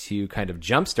premise to kind of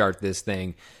jumpstart this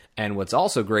thing. And what's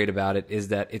also great about it is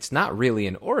that it's not really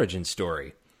an origin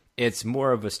story. It's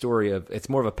more of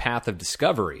a path of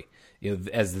discovery.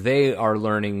 As they are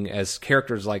learning, as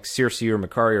characters like Circe or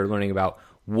Makari are learning about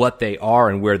what they are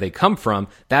and where they come from,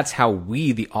 that's how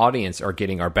we, the audience, are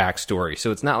getting our backstory. So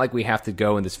it's not like we have to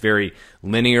go in this very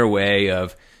linear way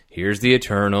of, here's the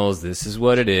Eternals, this is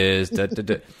what it is,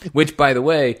 which, by the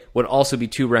way, would also be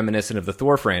too reminiscent of the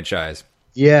Thor franchise.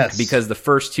 Yes. Because the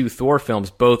first two Thor films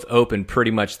both open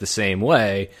pretty much the same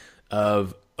way,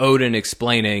 of Odin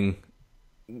explaining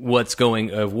what's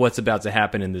about to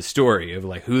happen in the story, of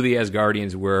like who the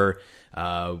Asgardians were,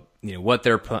 what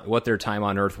their time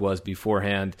on Earth was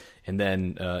beforehand, and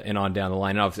then and on down the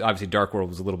line. And obviously, Dark World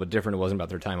was a little bit different. It wasn't about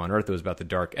their time on Earth; it was about the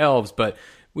Dark Elves. But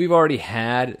we've already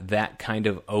had that kind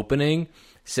of opening,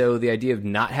 so the idea of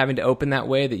not having to open that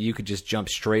way, that you could just jump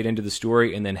straight into the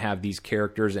story and then have these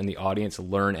characters and the audience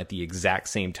learn at the exact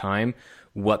same time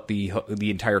what the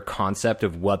entire concept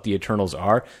of what the Eternals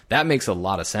are, that makes a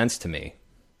lot of sense to me.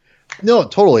 No,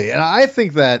 totally. And I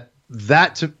think that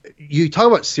you talk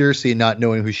about Circe not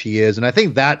knowing who she is, and I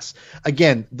think that's,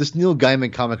 again, this Neil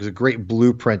Gaiman comic is a great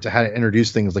blueprint to how to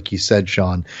introduce things, like you said,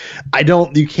 Sean.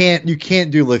 You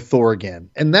can't do like Thor again,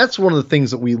 and that's one of the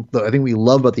things that I think we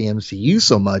love about the MCU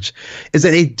so much, is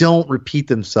that they don't repeat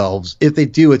themselves. If they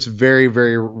do, it's very,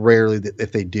 very rarely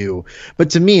if they do. But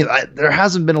to me, there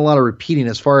hasn't been a lot of repeating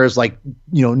as far as like,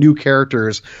 new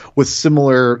characters with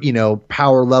similar,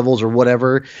 power levels or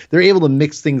whatever. They're able to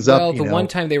mix things up. Well, the one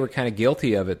time they were kind of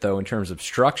guilty of it, though, in terms of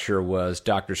structure, was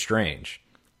Doctor Strange.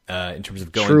 In terms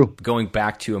of going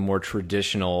back to a more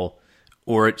traditional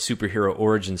superhero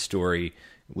origin story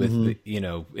with, and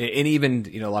even,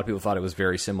 a lot of people thought it was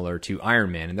very similar to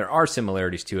Iron Man, and there are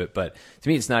similarities to it, but to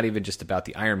me, it's not even just about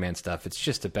the Iron Man stuff. It's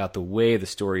just about the way the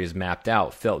story is mapped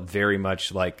out. Felt very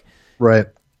much like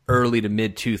early to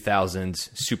mid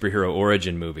 2000s superhero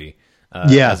origin movie.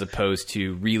 As opposed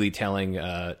to really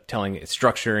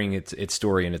structuring its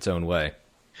story in its own way.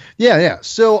 Yeah.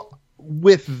 So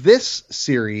with this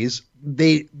series,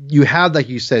 you have, like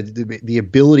you said, the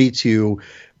ability to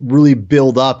really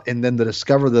build up and then to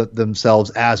discover themselves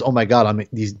as, oh my God, I'm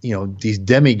these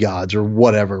demigods or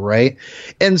whatever, right?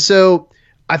 And so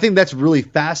I think that's really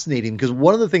fascinating, because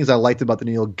one of the things I liked about the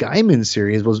Neil Gaiman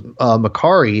series was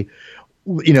Makari.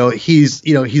 He's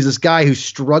this guy who's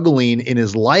struggling in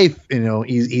his life.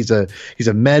 He's a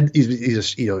med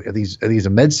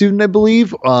student, I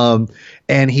believe.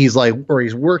 And he's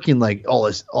working like all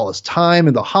his time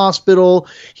in the hospital.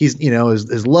 He's,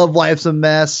 his love life's a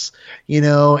mess,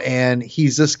 and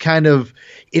he's just and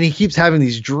he keeps having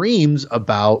these dreams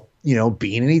about,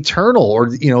 being an Eternal or,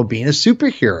 being a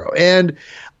superhero. And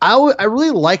I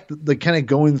really like the kind of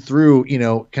going through,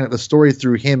 kind of the story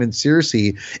through him and Circe.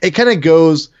 It kind of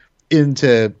goes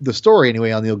into the story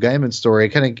anyway on Neil Gaiman's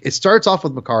story. It starts off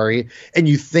with Makari, and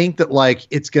you think that like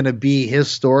it's going to be his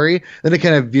story. Then it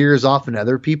kind of veers off into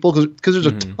other people because there's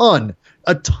a ton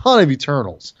of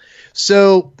Eternals.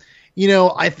 So,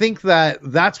 I think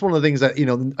that's one of the things that,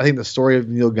 I think the story of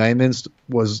Neil Gaiman's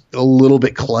was a little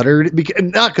bit cluttered,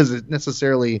 not because it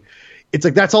necessarily. It's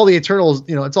like that's all the Eternals,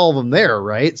 it's all of them there,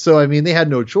 right? So I mean, they had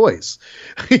no choice.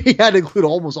 He had to include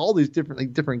almost all these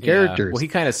different characters. Yeah. Well, he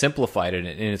kind of simplified it, and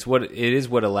it is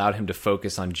what allowed him to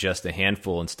focus on just a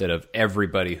handful instead of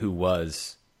everybody who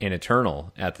was an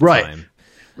Eternal at the time.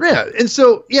 Yeah, and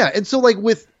so I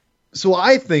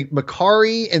think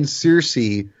Makari and Circe,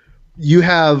 you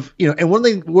have, and one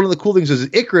of the cool things is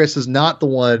Icarus is not the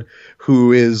one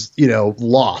who is,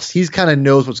 lost. He's kind of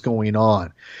knows what's going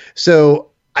on. So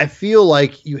I feel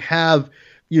like you have,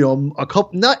 a couple.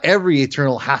 Not every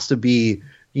Eternal has to be,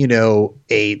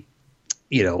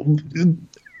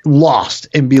 lost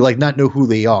and be like not know who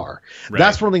they are. Right.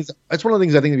 That's one of the things. That's one of the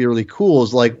things I think would be really cool.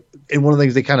 Is like, and one of the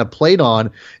things they kind of played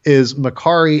on is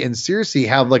Makari and Circe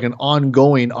have like an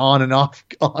ongoing on and off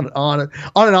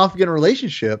again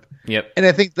relationship. Yep. And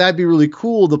I think that'd be really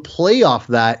cool to play off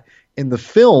that in the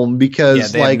film,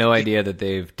 because they have no idea that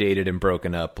they've dated and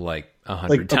broken up like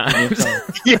 100 times.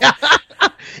 Yeah.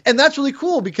 And that's really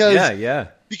cool because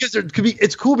because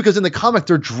it's cool because in the comic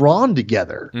they're drawn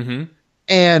together. Mm-hmm.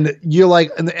 And you're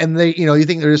like, and they, you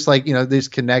think they're just like, they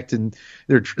just connect and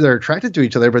they're attracted to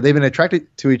each other, but they've been attracted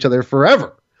to each other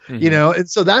forever, and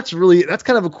so that's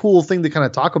kind of a cool thing to kind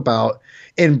of talk about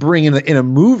and bring in a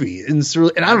movie. And it's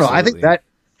really, and I don't know, I think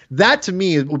that to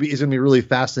me is going to be really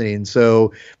fascinating.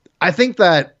 So I think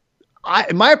that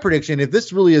my prediction, if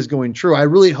this really is going true, I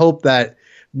really hope that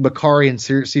Makari and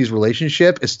Circe's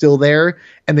relationship is still there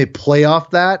and they play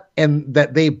off that, and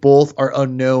that they both are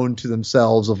unknown to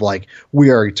themselves of like,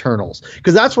 we are Eternals.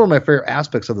 Because that's one of my favorite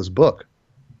aspects of this book.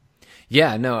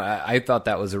 Yeah, no, I thought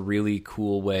that was a really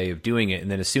cool way of doing it.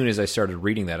 And then as soon as I started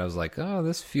reading that, I was like, oh,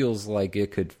 this feels like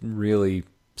it could really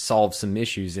solve some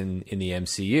issues in the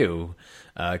MCU.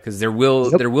 Because there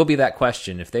will be that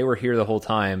question. If they were here the whole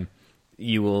time,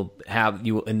 you will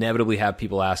inevitably have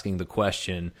people asking the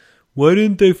question, why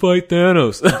didn't they fight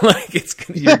Thanos? Like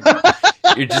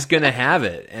you're just gonna have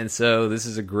it, and so this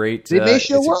is a great. They may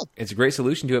show up. It's a great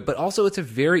solution to it, but also it's a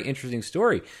very interesting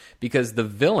story because the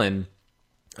villain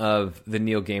of the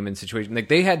Neil Gaiman situation, like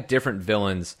they had different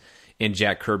villains in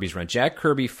Jack Kirby's run. Jack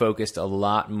Kirby focused a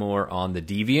lot more on the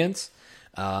deviants,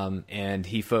 and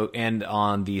and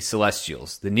on the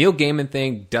Celestials. The Neil Gaiman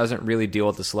thing doesn't really deal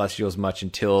with the Celestials much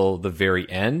until the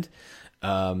very end.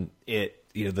 The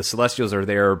Celestials are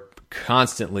there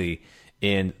constantly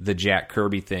in the Jack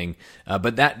Kirby thing,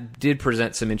 but that did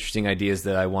present some interesting ideas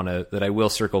that I will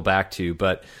circle back to.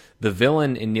 But the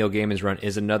villain in Neil Gaiman's run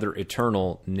is another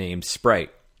Eternal named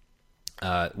Sprite,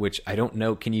 which I don't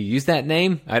know. Can you use that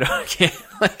name? I don't. Can't,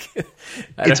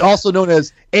 it's also known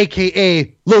as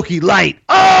AKA Loki Light.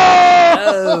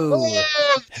 Oh,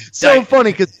 so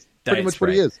funny because pretty much Sprite.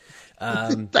 What he is.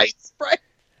 Diet Sprite.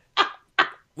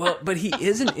 Well, but he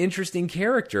is an interesting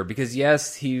character because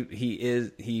yes,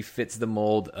 he fits the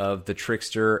mold of the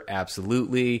trickster,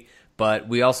 absolutely. But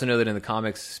we also know that in the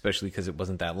comics, especially because it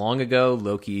wasn't that long ago,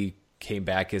 Loki came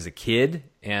back as a kid.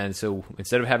 And so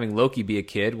instead of having Loki be a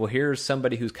kid, well, here's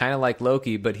somebody who's kind of like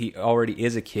Loki, but he already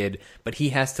is a kid, but he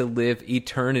has to live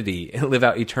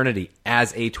out eternity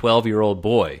as a 12-year-old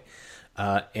boy.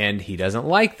 And he doesn't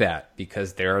like that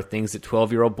because there are things that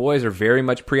 12-year-old boys are very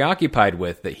much preoccupied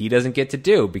with that he doesn't get to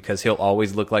do because he'll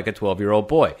always look like a 12-year-old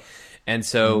boy. And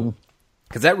so,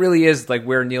 because that really is like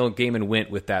where Neil Gaiman went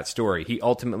with that story. He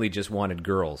ultimately just wanted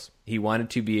girls. He wanted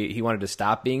to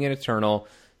stop being an Eternal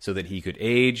so that he could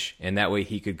age, and that way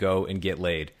he could go and get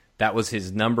laid. That was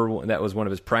his that was one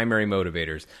of his primary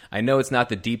motivators. I know it's not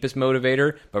the deepest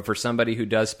motivator, but for somebody who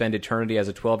does spend eternity as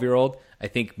a 12-year-old, I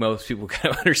think most people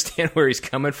kind of understand where he's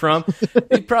coming from.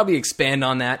 They'd probably expand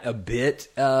on that a bit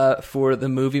for the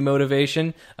movie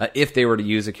motivation if they were to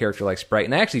use a character like Sprite.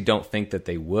 And I actually don't think that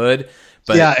they would.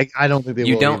 But yeah, I don't think they will.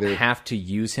 You don't either. have to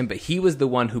use him, but he was the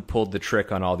one who pulled the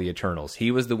trick on all the Eternals.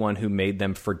 He was the one who made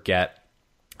them forget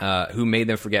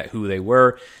who they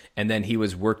were. And then he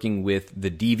was working with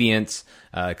the Deviants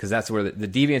because that's where the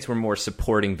Deviants were more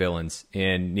supporting villains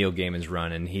in Neil Gaiman's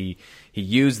run, and he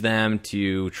used them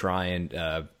to try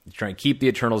and keep the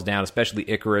Eternals down, especially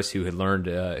Icarus, who had learned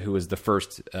who was the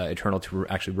first Eternal to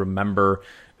actually remember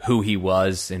who he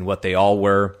was and what they all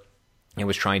were, and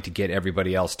was trying to get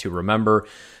everybody else to remember.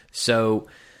 So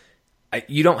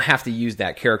you don't have to use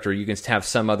that character. You can have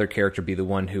some other character be the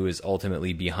one who is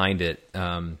ultimately behind it.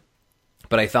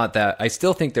 But I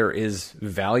still think there is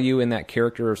value in that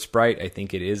character of Sprite. I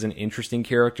think it is an interesting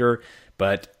character,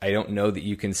 but I don't know that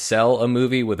you can sell a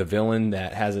movie with a villain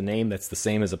that has a name that's the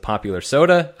same as a popular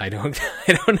soda. I don't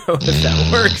know if that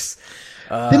works.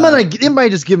 They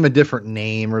might just give him a different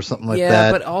name or something like that.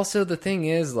 Yeah, but also the thing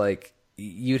is, like,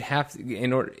 you'd have to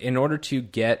in order to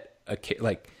get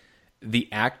the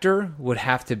actor would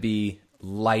have to be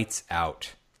lights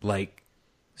out, like,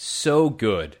 so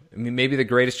good. I mean, maybe the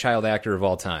greatest child actor of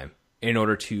all time in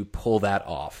order to pull that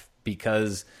off.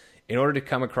 Because in order to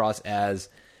come across as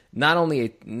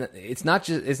it's not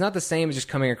the same as just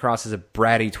coming across as a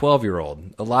bratty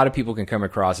 12-year-old. A lot of people can come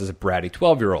across as a bratty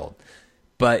 12-year-old.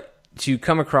 But to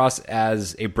come across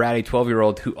as a bratty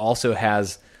 12-year-old who also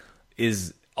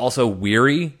is also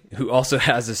weary, who also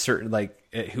has a certain,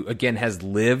 who again has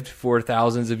lived for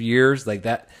thousands of years, like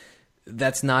that.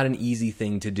 That's not an easy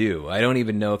thing to do. I don't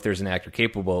even know if there's an actor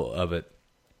capable of it.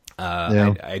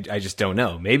 I just don't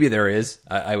know. Maybe there is.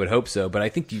 I would hope so. But I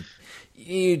think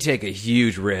you take a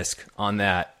huge risk on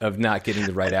that of not getting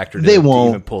the right actor to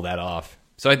even pull that off.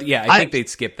 So I think they'd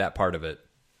skip that part of it.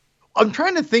 I'm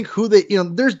trying to think who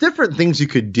there's different things you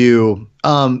could do.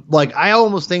 Like I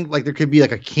almost think like there could be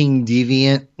like a King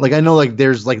Deviant. Like I know like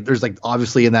there's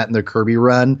obviously in the Kirby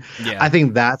run. Yeah. I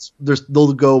think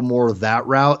they'll go more that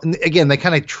route. And again, that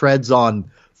kind of treads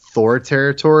on Thor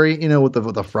territory, with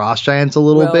the Frost Giants a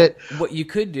little bit. What you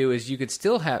could do is you could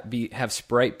still have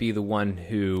Sprite be the one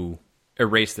who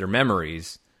erased their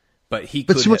memories, but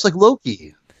too much like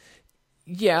Loki.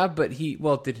 Yeah, but did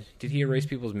he erase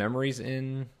people's memories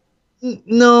in?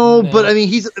 No, but I mean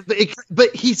he's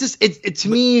just to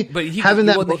me. But he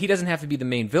doesn't have to be the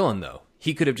main villain though.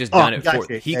 He could have just done it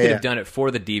for have done it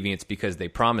for the Deviants because they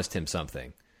promised him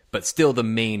something, but still the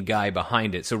main guy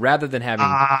behind it. So rather than having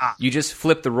you just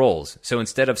flip the roles. So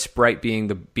instead of Sprite being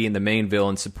the main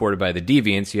villain supported by the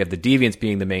Deviants, you have the Deviants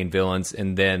being the main villains,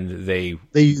 and then they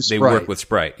work with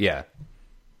Sprite. Yeah,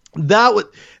 that would.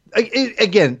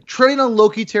 Again, treading on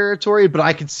Loki territory, but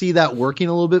I could see that working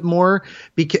a little bit more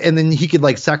and then he could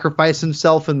like sacrifice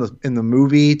himself in the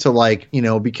movie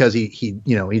to because he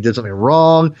did something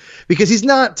wrong, because he's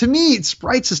not, to me,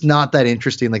 Sprite's just not that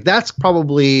interesting. Like that's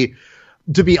probably,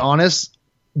 to be honest,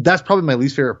 that's probably my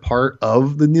least favorite part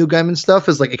of the Neil Gaiman stuff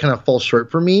is like it kind of falls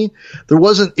short for me. It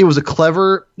was not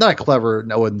clever,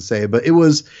 I wouldn't say, but it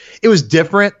was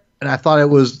different. And I thought it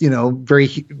was, very,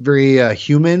 very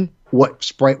human what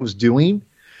Sprite was doing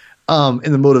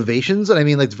in the motivations. And I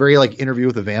mean, like it's very like Interview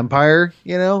with a Vampire,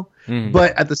 Mm-hmm.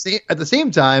 But at the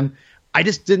same time, it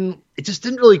just didn't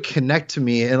really connect to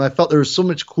me. And I felt there was so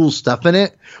much cool stuff in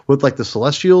it with like the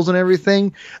Celestials and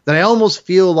everything that I almost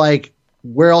feel like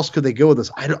where else could they go with this?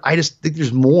 I just think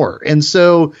there's more. And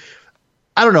so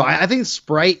I don't know. I think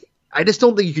Sprite, I just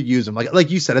don't think you could use him. Like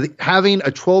you said, I think having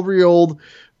a 12-year-old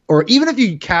or even if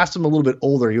you cast him a little bit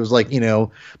older, he was like,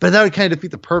 but that would kind of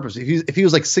defeat the purpose. If he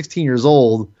was like 16 years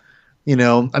old,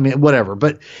 I mean, whatever.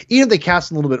 But even if they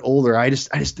cast him a little bit older, I just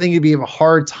think it'd be a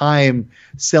hard time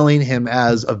selling him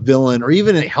as a villain or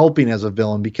even helping as a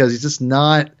villain, because he's just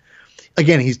not.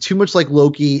 Again, he's too much like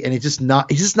Loki, and he's just not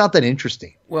that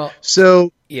interesting. Well,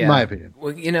 so yeah, in my opinion.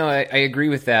 Well, I agree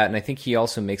with that, and I think he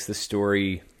also makes the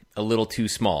story a little too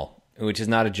small, which is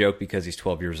not a joke because he's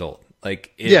 12 years old.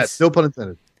 Like, no pun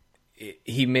intended.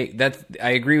 I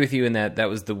agree with you in that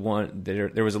was the one.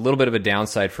 There was a little bit of a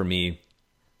downside for me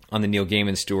on the Neil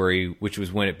Gaiman story, which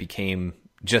was when it became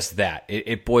just that.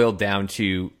 It boiled down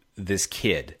to this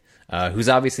kid, who's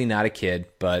obviously not a kid,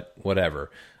 but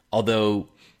whatever. Although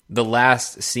the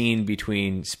last scene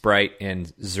between Sprite and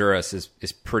Zurus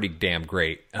is pretty damn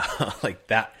great. Like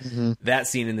that that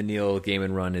scene in the Neil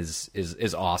Gaiman run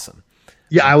is awesome.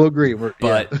 Yeah, I will agree.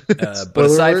 But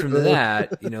aside from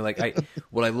that,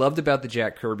 what I loved about the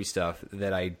Jack Kirby stuff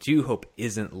that I do hope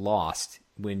isn't lost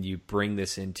when you bring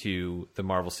this into the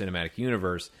Marvel Cinematic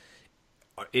Universe,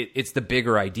 it's the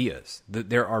bigger ideas.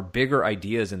 There are bigger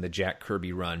ideas in the Jack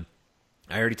Kirby run.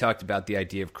 I already talked about the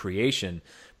idea of creation,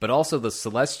 but also the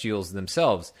Celestials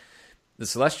themselves. The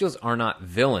Celestials are not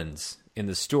villains in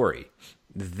the story.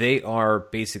 They are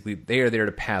there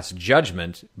to pass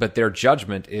judgment, but their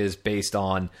judgment is based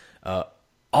on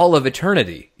all of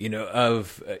eternity,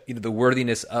 the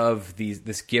worthiness of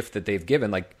this gift that they've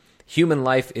given. Like, human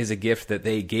life is a gift that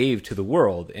they gave to the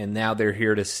world, and now they're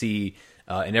here to see,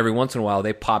 and every once in a while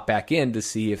they pop back in to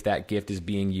see if that gift is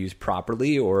being used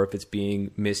properly or if it's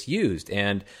being misused.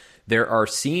 And there are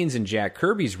scenes in Jack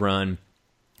Kirby's run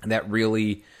that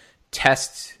really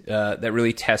test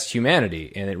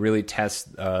humanity, and it really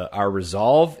tests our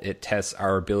resolve. It tests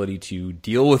our ability to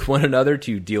deal with one another,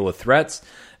 to deal with threats,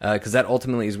 because that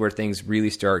ultimately is where things really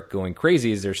start going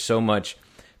crazy. Is there's so much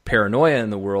paranoia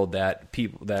in the world that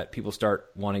people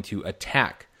start wanting to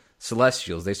attack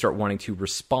Celestials. They start wanting to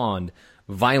respond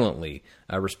violently,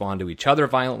 respond to each other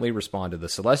violently, respond to the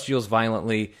Celestials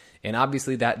violently, and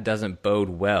obviously that doesn't bode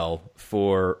well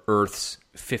for Earth's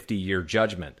 50-year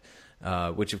judgment.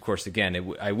 Which, of course,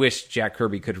 again, I wish Jack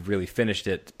Kirby could have really finished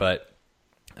it, but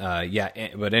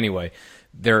but anyway,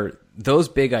 those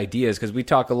big ideas, because we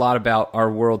talk a lot about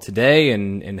our world today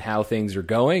and how things are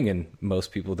going, and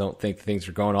most people don't think things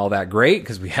are going all that great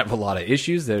because we have a lot of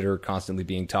issues that are constantly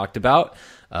being talked about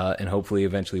and hopefully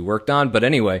eventually worked on. But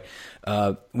anyway,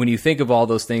 when you think of all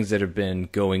those things that have been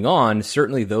going on,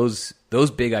 certainly those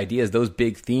big ideas, those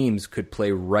big themes could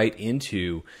play right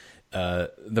into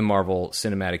the Marvel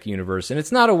Cinematic Universe. And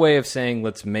it's not a way of saying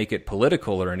let's make it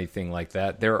political or anything like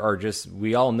that.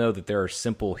 We all know that there are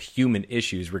simple human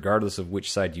issues, regardless of which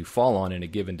side you fall on in a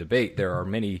given debate. There are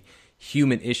many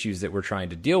human issues that we're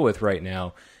trying to deal with right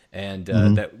now. And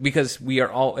that because we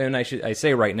are all, and I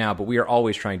say right now, but we are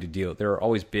always trying to deal. There are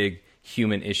always big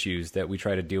human issues that we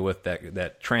try to deal with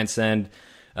that transcend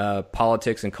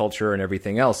politics and culture and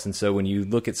everything else. And so when you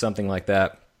look at something like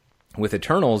that with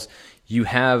Eternals,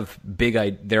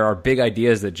 there are big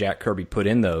ideas that Jack Kirby put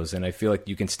in those, and I feel like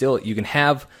you can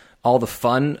have all the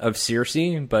fun of Circe,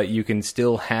 but you can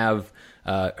still have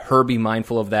her be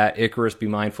mindful of that, Icarus be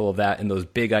mindful of that, and those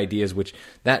big ideas, which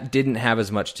that didn't have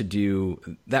as much to do.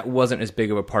 That wasn't as big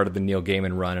of a part of the Neil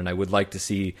Gaiman run, and I would like to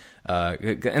see,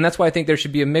 and that's why I think there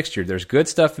should be a mixture. There's good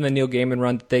stuff in the Neil Gaiman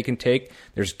run that they can take.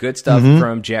 There's good stuff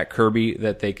from Jack Kirby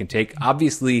that they can take.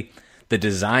 Obviously, the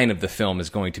design of the film is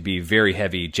going to be very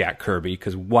heavy Jack Kirby,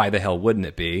 because why the hell wouldn't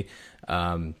it be?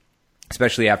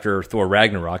 Especially after Thor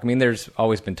Ragnarok. I mean, there's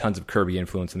always been tons of Kirby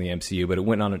influence in the MCU, but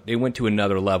it went to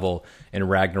another level in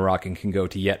Ragnarok and can go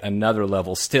to yet another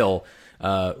level still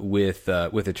with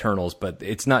Eternals. But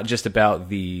it's not just about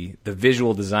the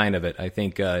visual design of it. I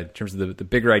think in terms of the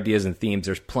bigger ideas and themes,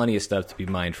 there's plenty of stuff to be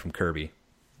mined from Kirby.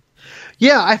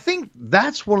 Yeah, I think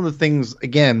that's one of the things,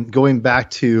 again, going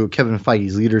back to Kevin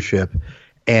Feige's leadership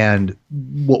and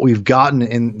what we've gotten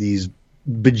in these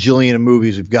bajillion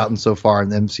movies we've gotten so far in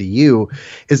the MCU,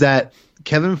 is that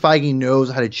Kevin Feige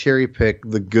knows how to cherry pick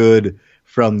the good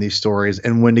from these stories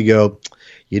and when to go,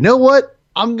 you know what,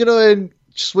 I'm going to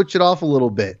switch it off a little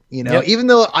bit, Yep. Even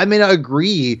though I may not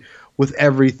agree with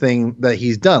everything that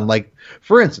he's done. Like,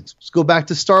 for instance, let's go back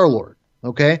to Star-Lord.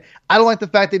 Okay, I don't like the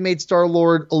fact they made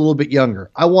Star-Lord a little bit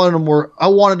younger. I wanted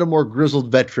a more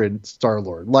grizzled veteran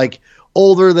Star-Lord, like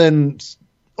older than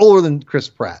Chris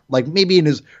Pratt, like maybe in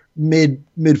his mid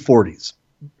late 40s,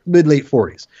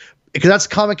 because that's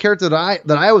the comic character that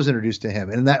I was introduced to him,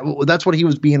 and that's what he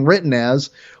was being written as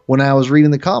when I was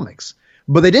reading the comics.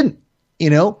 But they didn't,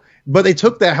 But they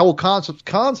took that whole concept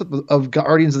of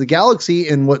Guardians of the Galaxy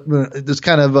and what this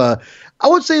kind of I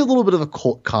would say a little bit of a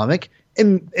cult comic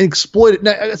and exploited.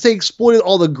 I'd say exploited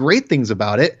all the great things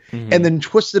about it, and then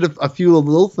twisted a few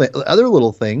other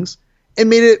little things and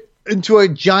made it into a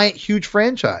giant, huge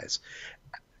franchise.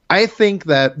 I think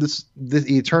that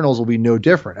the Eternals will be no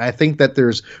different. I think that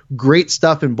there's great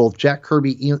stuff in both Jack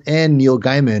Kirby and Neil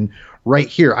Gaiman right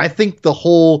here. I think the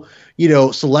whole,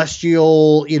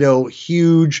 celestial,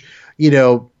 huge,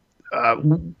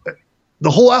 that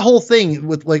whole thing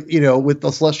with with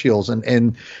the Celestials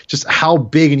and just how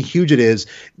big and huge it is.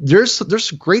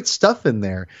 There's great stuff in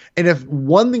there. And if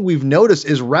one thing we've noticed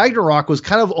is Ragnarok was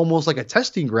kind of almost like a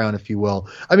testing ground, if you will.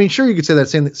 I mean, sure, you could say that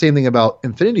same thing about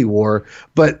Infinity War,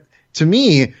 but to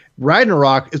me,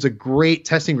 Ragnarok is a great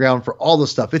testing ground for all the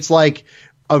stuff. It's like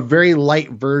a very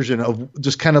light version of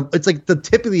just kind of, it's like the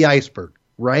tip of the iceberg,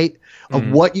 right? Of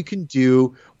what you can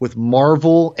do with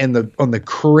Marvel and the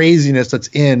craziness that's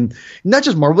in not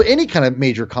just Marvel, any kind of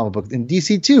major comic book in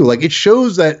DC too. Like, it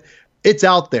shows that it's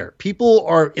out there. People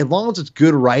are, as long as it's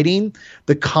good writing,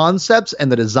 the concepts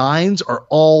and the designs are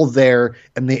all there,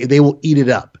 and they will eat it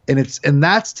up. And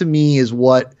that's to me is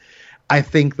what I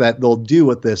think that they'll do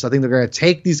with this. I think they're going to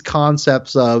take these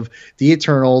concepts of the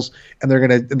Eternals and they're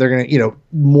going to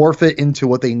morph it into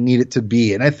what they need it to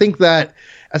be. And I think that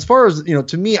as far as,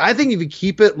 to me, I think if you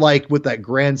keep it like with that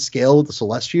grand scale with the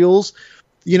Celestials,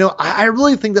 I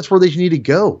really think that's where they need to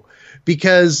go,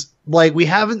 because like we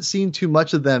haven't seen too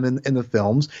much of them in the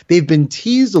films. They've been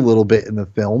teased a little bit in the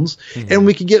films, and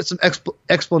we can get some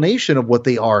explanation of what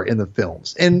they are in the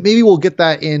films. And maybe we'll get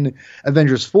that in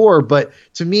Avengers 4. But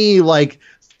to me, like,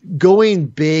 going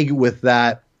big with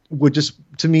that would just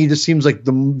seems like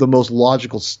the most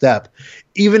logical step.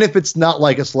 Even if it's not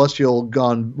like a Celestial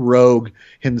gone rogue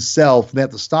himself, they have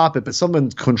to stop it, but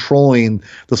someone's controlling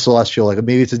the Celestial, like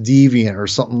maybe it's a deviant or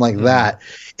something like that.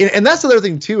 And that's the other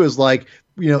thing too, is like,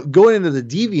 going into the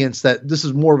deviants, that this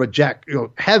is more of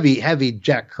a heavy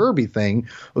Jack Kirby thing,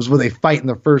 was when they fight in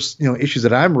the first, issues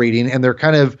that I'm reading, and they're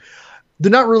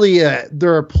not really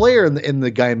they're a player in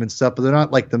the Gaiman stuff, but they're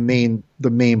not like the main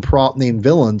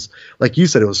villains. Like you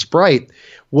said, it was Sprite.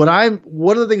 One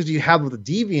of the things you have with the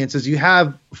deviants is you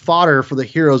have fodder for the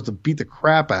heroes to beat the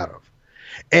crap out of.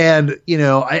 And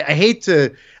I hate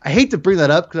to bring that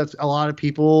up, because a lot of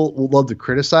people will love to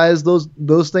criticize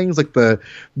those things, like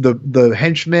the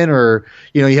henchmen, or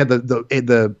you had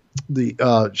the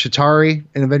Chitauri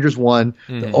in Avengers 1,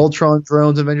 the Ultron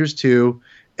drones in Avengers 2,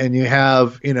 and you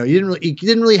have you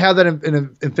didn't really have that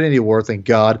in Infinity War, thank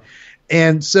God.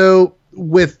 And so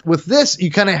with this,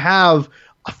 you kind of have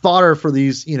a fodder for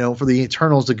these, for the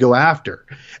Eternals to go after.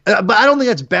 But I don't think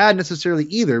that's bad necessarily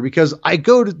either, because I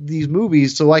go to these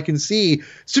movies so I can see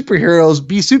superheroes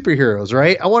be superheroes,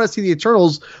 right? I want to see the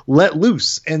Eternals let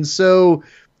loose. And so,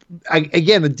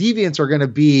 again, the deviants are going to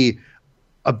be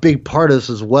a big part of this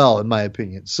as well, in my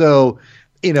opinion. So,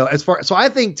 so I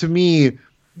think, to me,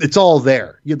 it's all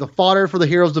there. You have the fodder for the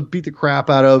heroes to beat the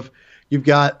crap out of. You've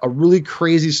got a really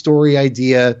crazy story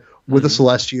idea with the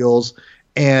Celestials.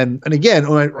 And again,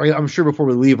 I'm sure before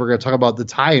we leave, we're going to talk about the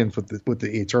tie-ins with the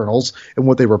Eternals and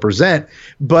what they represent,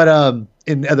 but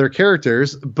in other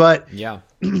characters. But yeah,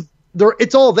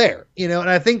 it's all there, And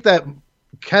I think that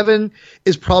Kevin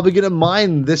is probably going to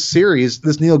mine this series,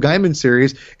 this Neil Gaiman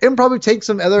series, and probably take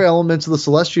some other elements of the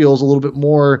Celestials a little bit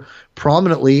more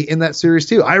prominently in that series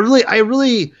too. I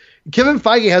really, Kevin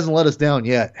Feige hasn't let us down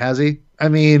yet, has he? I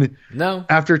mean, no.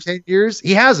 After 10 years,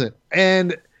 he hasn't,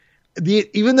 and.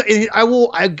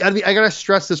 I gotta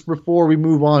stress this before we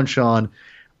move on, Sean.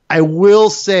 I will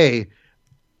say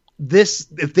this: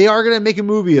 if they are gonna make a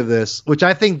movie of this, which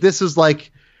I think this is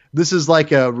like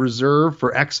a reserve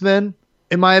for X-Men,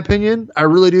 in my opinion, I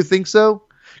really do think so,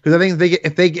 because I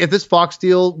think if this Fox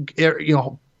deal,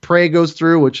 Prey goes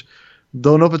through, which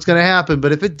don't know if it's gonna happen,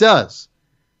 but if it does,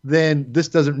 then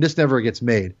this never gets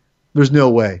made. There's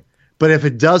no way. But if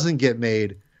it doesn't get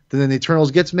made, then the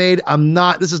Eternals gets made.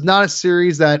 This is not a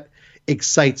series that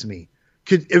excites me.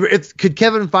 Could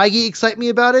Kevin Feige excite me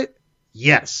about it?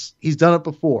 Yes, he's done it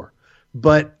before.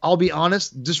 But I'll be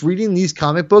honest, just reading these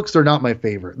comic books, they're not my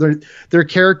favorite. They're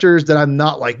characters that I'm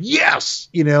not like, yes,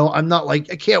 I'm not like,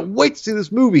 I can't wait to see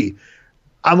this movie.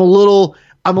 I'm a little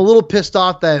pissed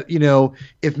off that,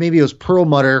 if maybe it was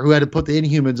Perlmutter who had to put the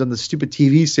Inhumans on the stupid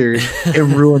TV series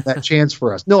and ruin that chance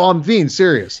for us. No, I'm being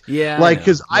serious. Yeah. Like,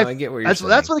 because I get what you're saying.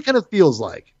 That's what it kind of feels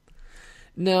like.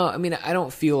 No, I mean, I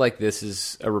don't feel like this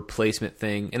is a replacement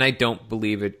thing, and I don't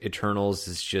believe Eternals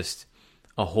is just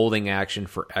a holding action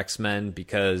for X-Men,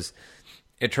 because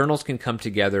Eternals can come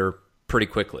together pretty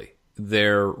quickly.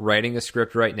 They're writing a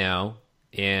script right now.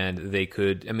 and they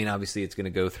could, I mean, obviously it's going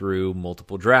to go through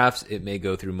multiple drafts. It may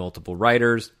go through multiple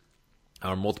writers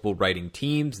or multiple writing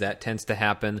teams. That tends to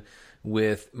happen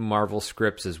with Marvel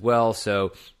scripts as well.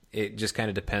 So it just kind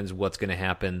of depends what's going to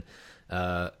happen.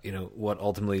 What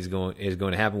ultimately is going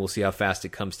to happen. We'll see how fast it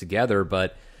comes together.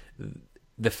 But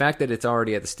the fact that it's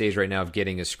already at the stage right now of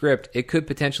getting a script, it could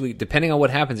potentially, depending on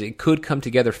what happens, it could come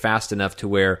together fast enough to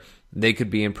where they could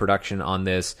be in production on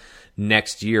this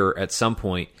next year at some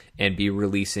point and be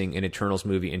releasing an Eternals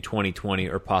movie in 2020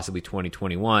 or possibly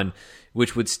 2021,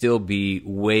 which would still be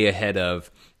way ahead of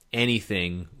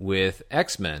anything with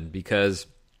X-Men, because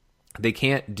they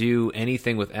can't do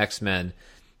anything with X-Men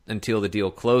until the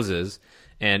deal closes.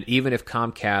 And even if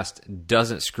Comcast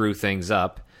doesn't screw things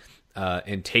up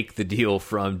and take the deal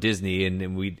from Disney,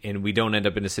 and we don't end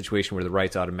up in a situation where the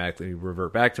rights automatically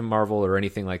revert back to Marvel or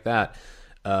anything like that,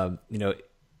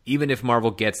 even if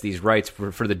Marvel gets these rights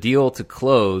for the deal to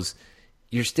close,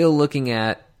 you're still looking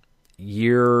at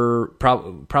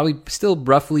probably still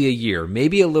roughly a year,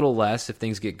 maybe a little less if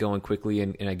things get going quickly,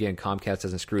 and again, Comcast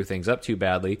doesn't screw things up too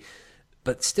badly.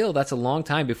 But still, that's a long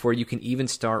time before you can even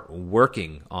start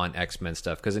working on X-Men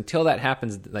stuff, because until that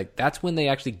happens, like, that's when they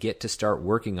actually get to start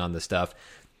working on the stuff.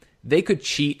 They could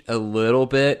cheat a little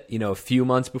bit, a few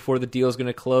months before the deal is going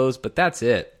to close, but that's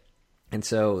it. And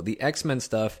so the X-Men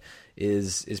stuff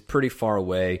is pretty far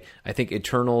away. I think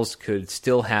Eternals could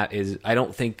still I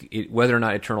don't think whether or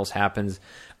not Eternals happens,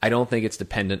 I don't think it's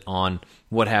dependent on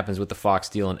what happens with the Fox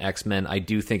deal and X-Men. I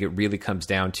do think it really comes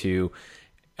down to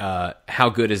how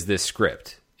good is this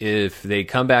script. If it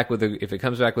comes back with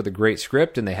a great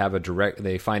script and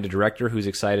they find a director who's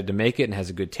excited to make it and has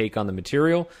a good take on the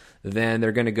material, then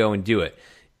they're going to go and do it.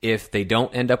 If they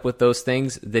don't end up with those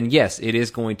things, then yes, it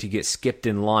is going to get skipped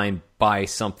in line by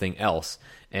something else.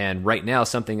 And right now,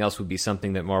 something else would be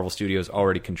something that Marvel Studios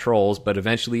already controls. But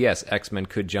eventually, yes, X-Men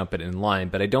could jump it in line.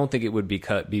 But I don't think it would be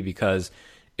because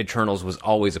Eternals was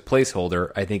always a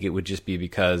placeholder. I think it would just be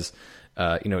because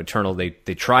Eternal, they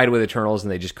tried with Eternals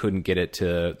and they just couldn't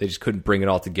they just couldn't bring it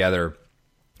all together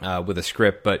with a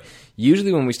script. But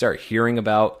usually when we start hearing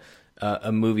about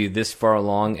a movie this far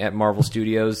along at Marvel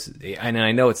Studios, and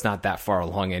I know it's not that far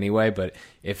along anyway, but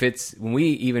when we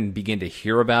even begin to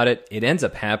hear about it, it ends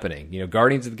up happening.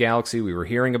 Guardians of the Galaxy, we were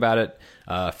hearing about it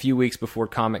a few weeks before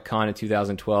Comic-Con in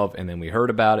 2012, and then we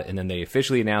heard about it, and then they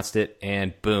officially announced it,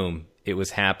 and boom, it was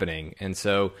happening. And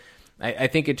so I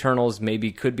think Eternals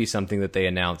maybe could be something that they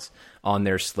announce on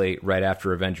their slate right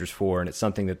after Avengers 4, and it's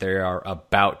something that they are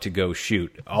about to go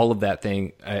shoot. All of that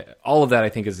I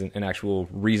think is an actual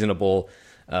reasonable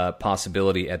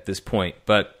possibility at this point.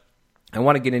 But I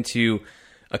want to get into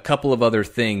a couple of other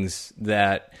things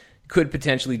that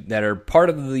that are part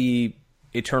of the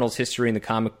Eternals history in the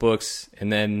comic books,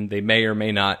 and then they may or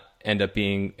may not end up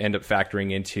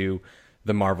factoring into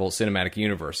the Marvel Cinematic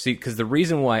Universe. See, because the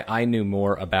reason why I knew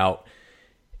more about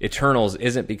Eternals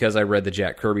isn't because I read the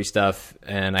Jack Kirby stuff,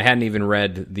 and I hadn't even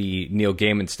read the Neil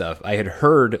Gaiman stuff. I had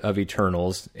heard of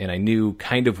Eternals, and I knew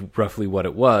kind of roughly what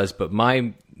it was, but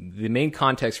the main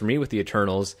context for me with the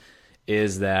Eternals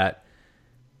is that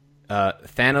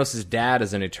Thanos' dad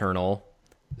is an Eternal,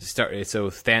 so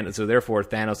therefore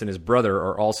Thanos and his brother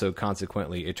are also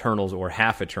consequently Eternals or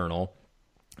half Eternal.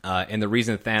 And the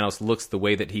reason Thanos looks the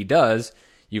way that he does,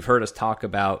 you've heard us talk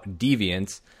about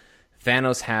deviance.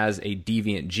 Thanos has a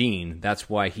deviant gene. That's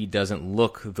why he doesn't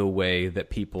look the way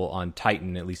that people on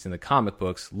Titan, at least in the comic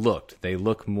books, looked. They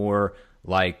look more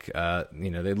like,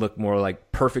 they look more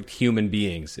like perfect human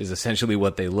beings is essentially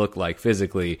what they look like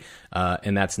physically.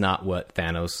 And that's not what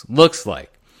Thanos looks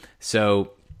like.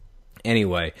 So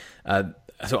anyway,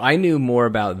 so I knew more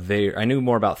about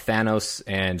Thanos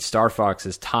and Star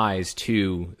Fox's ties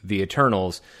to the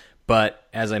Eternals, but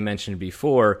as I mentioned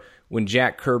before, when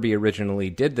Jack Kirby originally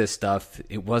did this stuff,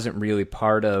 it wasn't really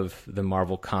part of the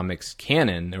Marvel Comics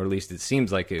canon, or at least it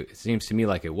seems to me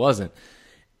like it wasn't.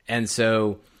 And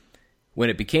so when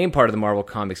it became part of the Marvel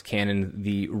Comics canon,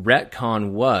 the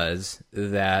retcon was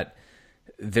that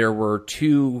there were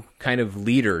two kind of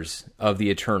leaders of the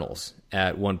Eternals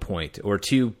at one point, or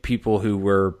two people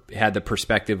who had the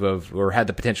perspective of, or had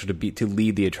the potential to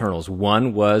lead the Eternals.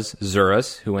 One was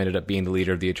Zurus, who ended up being the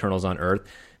leader of the Eternals on Earth.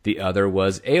 The other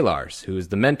was Alars, who is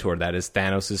the mentor, that is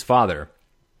Thanos' father.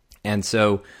 And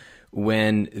so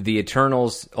when the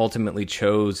Eternals ultimately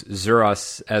chose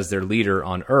Zurus as their leader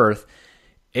on Earth,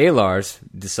 Alars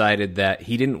decided that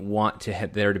he didn't want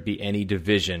there to be any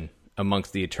division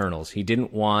amongst the Eternals. He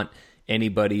didn't want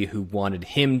anybody who wanted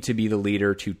him to be the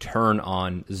leader to turn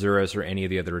on Zurus or any of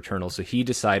the other Eternals. So he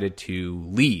decided to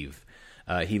leave.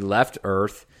 He left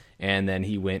Earth And then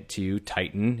he went to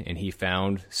Titan, and he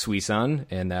found Suisun,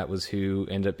 and that was who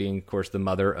ended up being, of course, the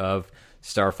mother of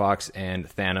Star Fox and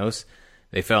Thanos.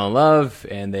 They fell in love,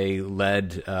 and they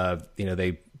led,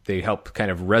 they helped kind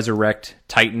of resurrect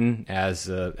Titan as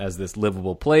this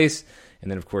livable place. And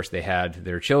then, of course, they had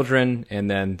their children, and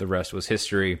then the rest was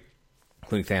history,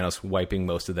 including Thanos wiping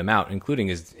most of them out, including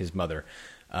his mother.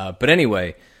 But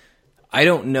anyway, I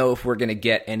don't know if we're going to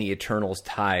get any Eternals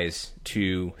ties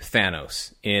to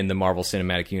Thanos in the Marvel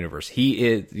Cinematic Universe. He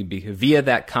is, via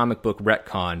that comic book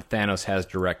retcon, Thanos has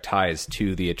direct ties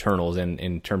to the Eternals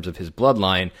in terms of his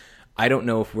bloodline. I don't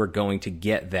know if we're going to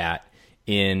get that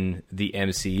in the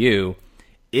MCU.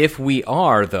 If we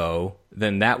are, though,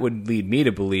 then that would lead me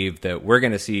to believe that we're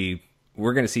going to see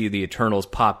the Eternals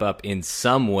pop up in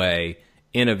some way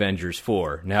in Avengers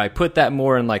 4. Now, I put that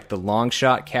more in like the long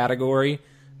shot category,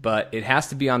 but it has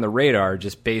to be on the radar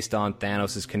just based on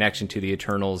Thanos' connection to the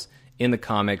Eternals in the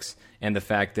comics and the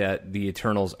fact that the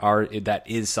Eternals that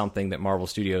is something that Marvel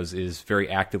Studios is very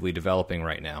actively developing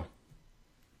right now.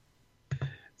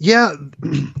 Yeah.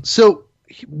 So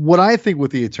what I think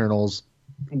with the Eternals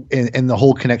and the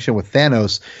whole connection with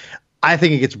Thanos, I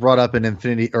think it gets brought up in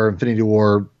Infinity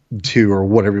War 2 or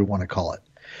whatever you want to call it.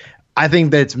 I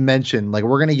think that it's mentioned, like,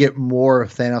 we're going to get more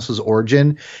of Thanos'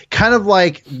 origin, kind of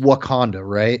like Wakanda,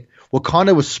 right?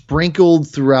 Wakanda was sprinkled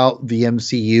throughout the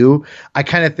MCU. I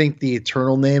kind of think the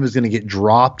Eternal name is going to get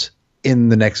dropped in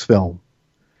the next film.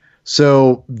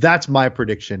 So that's my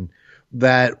prediction,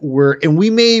 that we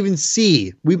may even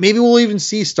see, we'll even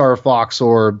see Star Fox,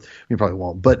 or we probably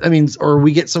won't, but I mean, or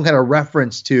we get some kind of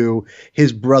reference to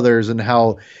his brothers and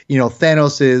how,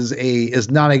 Thanos is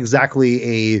not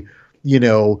exactly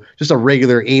just a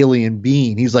regular alien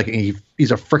being. He's like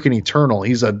he's a freaking Eternal.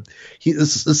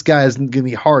 This guy is gonna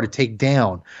be hard to take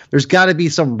down. There's got to be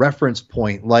some reference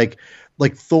point, like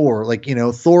Thor.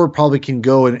 Thor probably can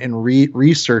go and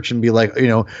research and be like,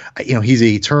 he's an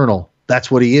Eternal. That's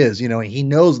what he is. He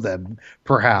knows them.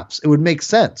 Perhaps it would make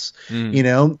sense.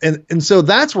 And so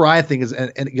that's where I think is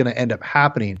going to end up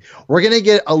happening. We're going to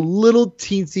get a little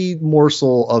teensy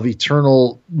morsel of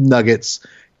Eternal nuggets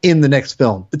in the next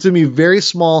film. It's going to be very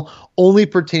small, only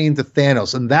pertaining to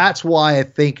Thanos. And that's why I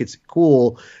think it's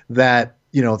cool that,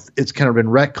 it's kind of been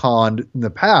retconned in the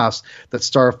past that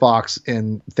Star Fox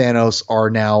and Thanos are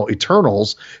now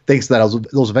Eternals, thanks to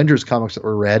those Avengers comics that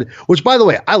were read, which, by the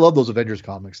way, I love those Avengers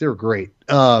comics. They were great.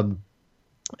 A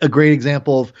great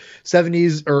example of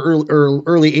 70s or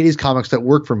early 80s comics that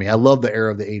work for me. I love the era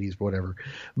of the 80s, whatever.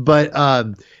 But,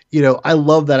 I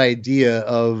love that idea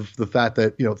of the fact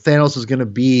that, Thanos is going to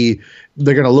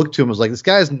they're going to look to him as like, this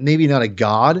guy's maybe not a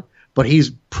god, but he's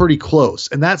pretty close.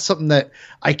 And that's something that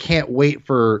I can't wait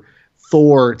for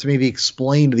Thor to maybe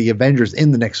explain to the Avengers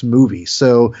in the next movie.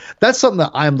 So that's something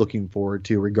that I'm looking forward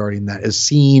to regarding that, is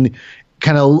seeing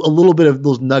kind of a little bit of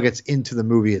those nuggets into the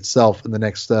movie itself in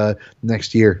the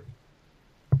next year.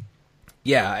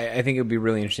 Yeah, I think it would be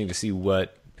really interesting to see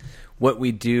what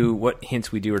we do, what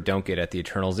hints we do or don't get at the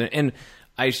Eternals. And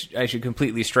I should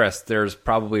completely stress there's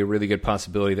probably a really good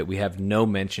possibility that we have no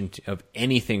mention of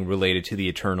anything related to the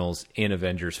Eternals in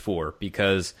Avengers 4,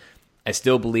 because I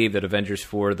still believe that Avengers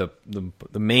 4, the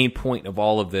main point of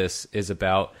all of this is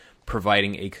about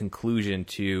providing a conclusion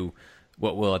to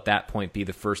what will at that point be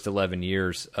the first 11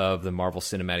 years of the Marvel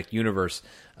Cinematic Universe.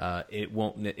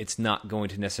 It's not going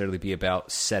to necessarily be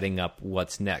about setting up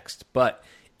what's next, but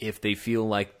if they feel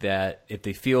like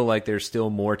there's still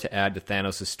more to add to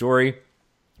Thanos' story,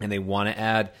 and they want to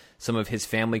add some of his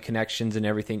family connections and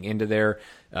everything into there,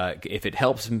 if it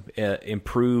helps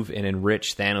improve and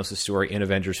enrich Thanos' story in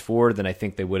Avengers 4, then I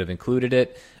think they would have included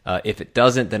it. If it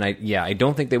doesn't, then I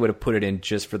don't think they would have put it in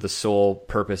just for the sole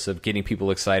purpose of getting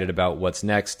people excited about what's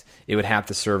next. It would have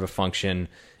to serve a function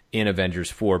in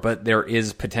Avengers 4, but there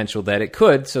is potential that it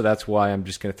could, so that's why I'm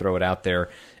just going to throw it out there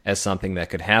as something that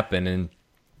could happen.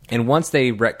 And once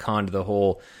they retconned the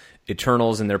whole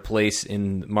Eternals and their place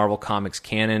in Marvel Comics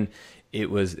canon, it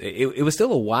was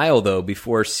still a while though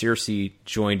before Circe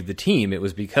joined the team. It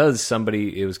was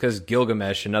because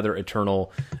Gilgamesh, another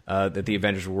Eternal that the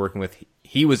Avengers were working with,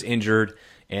 he was injured,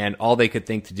 and all they could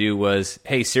think to do was,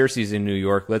 hey, Circe's in New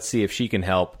York, let's see if she can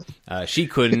help. She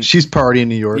couldn't. She's partying in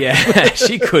New York. Yeah,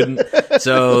 she couldn't.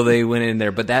 So they went in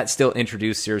there, but that still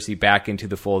introduced Circe back into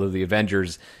the fold of the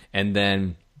Avengers, and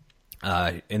then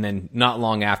not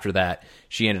long after that,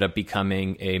 she ended up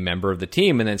becoming a member of the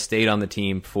team, and then stayed on the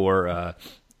team for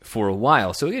a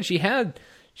while. So again, she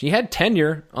had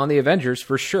tenure on the Avengers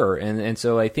for sure, and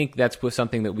so I think that's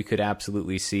something that we could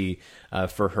absolutely see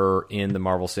for her in the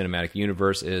Marvel Cinematic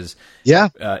Universe, is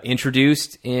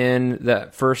introduced in the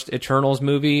first Eternals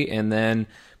movie, and then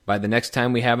by the next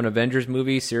time we have an Avengers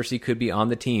movie, Cersei could be on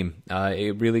the team.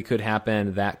 It really could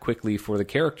happen that quickly for the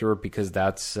character because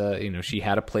that's, she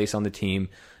had a place on the team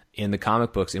in the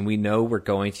comic books. And we know we're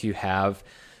going to have,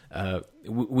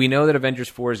 we know that Avengers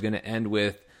 4 is going to end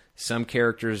with some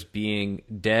characters being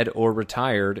dead or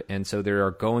retired. And so there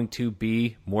are going to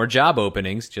be more job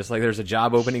openings, just like there's a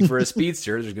job opening for a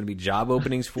speedster. There's going to be job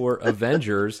openings for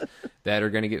Avengers that are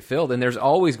going to get filled. And there's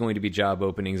always going to be job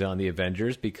openings on the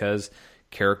Avengers because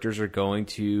characters are going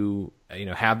to,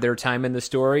 have their time in the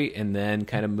story and then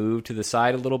kind of move to the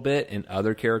side a little bit, and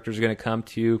other characters are going to come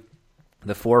to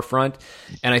the forefront.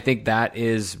 And I think that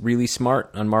is really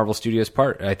smart on Marvel Studios'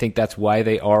 part. I think that's why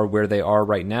they are where they are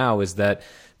right now, is that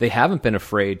they haven't been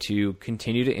afraid to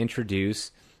continue to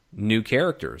introduce new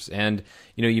characters. And,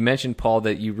 you mentioned, Paul,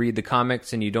 that you read the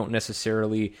comics and you don't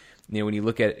necessarily, when you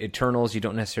look at Eternals, you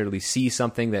don't necessarily see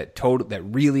something that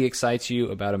really excites you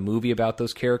about a movie about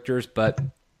those characters. But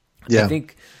I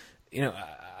think,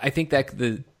 I think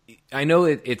that I know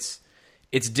it's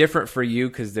different for you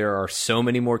because there are so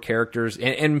many more characters,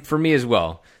 and for me as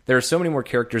well. There are so many more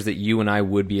characters that you and I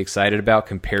would be excited about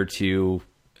compared to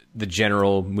the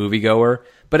general moviegoer.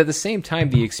 But at the same time,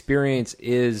 the experience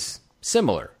is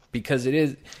similar because it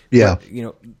is,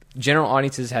 general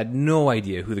audiences had no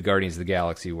idea who the Guardians of the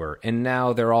Galaxy were, and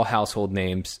now they're all household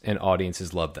names, and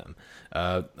audiences love them.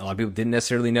 A lot of people didn't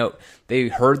necessarily know. They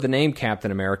heard the name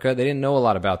Captain America. They didn't know a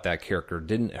lot about that character.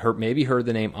 Maybe heard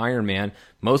the name Iron Man.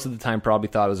 Most of the time probably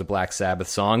thought it was a Black Sabbath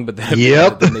song, but then,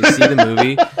 then they see the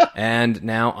movie, and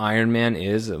now Iron Man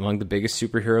is among the biggest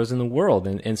superheroes in the world.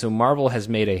 And so Marvel has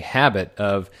made a habit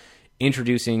of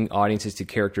introducing audiences to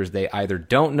characters they either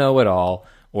don't know at all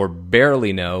or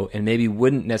barely know, and maybe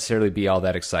wouldn't necessarily be all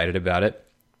that excited about it.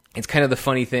 It's kind of the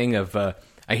funny thing of,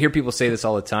 I hear people say this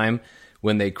all the time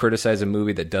when they criticize a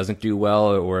movie that doesn't do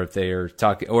well, or if they are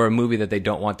talking, or a movie that they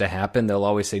don't want to happen, they'll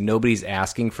always say, nobody's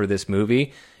asking for this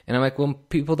movie. And I'm like, well,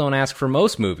 people don't ask for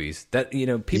most movies. That,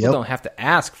 people don't have to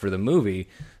ask for the movie.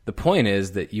 The point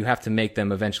is that you have to make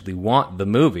them eventually want the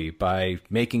movie by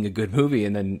making a good movie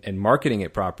and marketing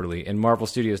it properly. And Marvel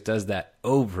Studios does that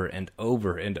over and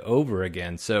over and over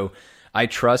again. So I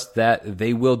trust that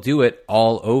they will do it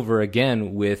all over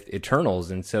again with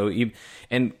Eternals. And so,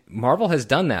 and Marvel has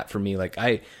done that for me. Like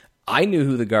I knew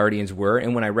who the Guardians were,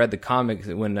 and when I read the comics,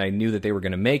 when I knew that they were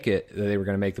going to make it, that they were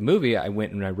going to make the movie, I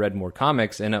went and I read more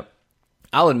comics. And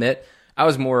I'll admit, I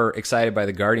was more excited by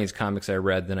the Guardians comics I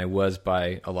read than I was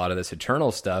by a lot of this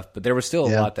Eternals stuff. But there was still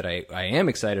a lot that I am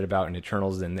excited about in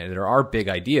Eternals, and there are big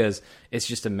ideas. It's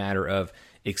just a matter of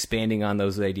expanding on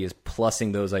those ideas,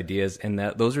 plussing those ideas, and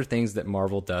those are things that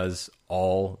Marvel does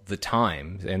all the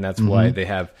time. And that's why they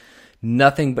have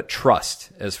nothing but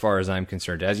trust as far as I'm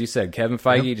concerned. As you said, Kevin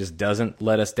Feige just doesn't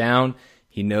let us down.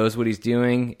 He knows what he's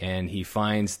doing, and he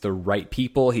finds the right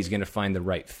people. He's going to find the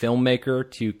right filmmaker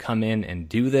to come in and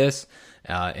do this.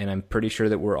 And I'm pretty sure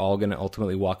that we're all going to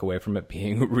ultimately walk away from it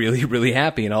being really, really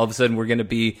happy. And all of a sudden, we're going to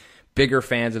be bigger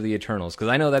fans of the Eternals. Because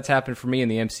I know that's happened for me in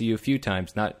the MCU a few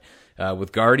times, not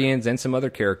with Guardians and some other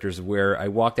characters, where I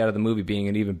walked out of the movie being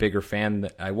an even bigger fan.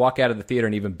 I walk out of the theater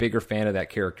an even bigger fan of that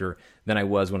character than I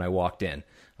was when I walked in.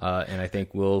 And I think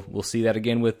we'll see that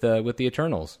again with the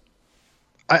Eternals.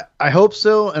 I hope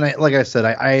so, and like I said,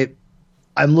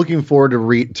 I'm looking forward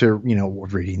to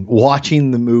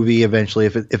watching the movie eventually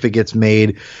if it gets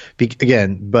made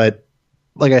again. But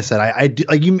like I said, I do,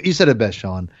 like you said it best,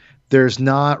 Sean. There's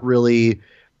not really,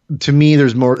 to me,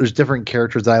 there's different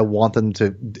characters that I want them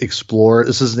to explore.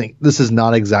 This is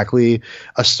not exactly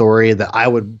a story that I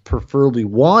would preferably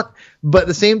want, but at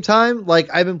the same time, like,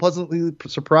 I've been pleasantly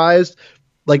surprised.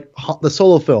 Like the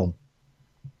Solo film,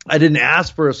 I didn't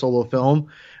ask for a Solo film.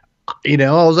 I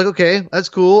was like, okay, that's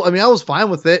cool. I mean, I was fine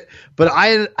with it, but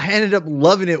I ended up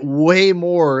loving it way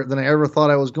more than I ever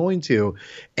thought I was going to.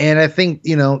 And I think,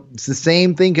 it's the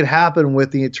same thing could happen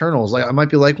with the Eternals. Like, I might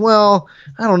be like, well,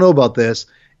 I don't know about this.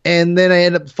 And then I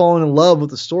end up falling in love with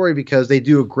the story because they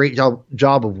do a great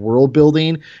job of world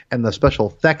building, and the special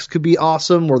effects could be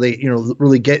awesome, where they,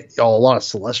 really get a lot of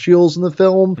Celestials in the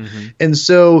film. Mm-hmm. And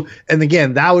so, and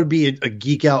again, that would be a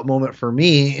geek out moment for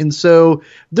me. And so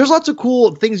there's lots of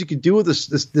cool things you could do with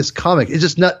this comic. It's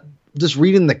just not just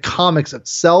reading the comics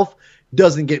itself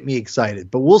doesn't get me excited,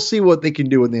 but we'll see what they can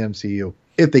do in the MCU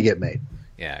if they get made.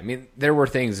 Yeah, I mean, there were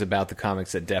things about the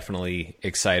comics that definitely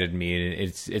excited me, and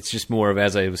it's just more of,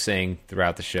 as I was saying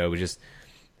throughout the show,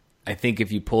 I think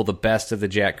if you pull the best of the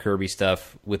Jack Kirby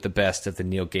stuff with the best of the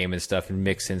Neil Gaiman stuff and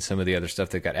mix in some of the other stuff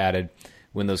that got added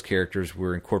when those characters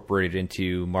were incorporated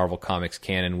into Marvel Comics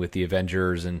canon with the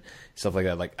Avengers and stuff like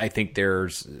that, like I think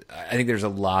there's a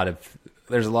lot of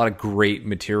there's a lot of great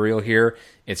material here.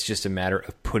 It's just a matter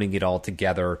of putting it all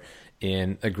together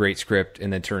in a great script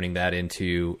and then turning that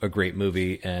into a great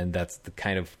movie. And that's the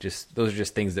kind of those are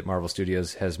just things that Marvel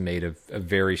Studios has made a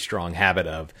very strong habit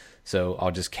of. So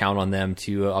I'll just count on them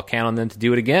to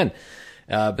do it again.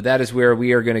 But that is where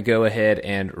we are going to go ahead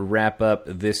and wrap up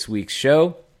this week's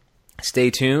show.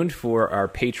 Stay tuned for our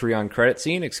Patreon credit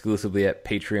scene exclusively at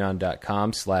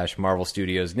patreon.com/Marvel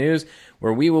Studios News,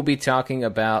 where we will be talking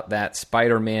about that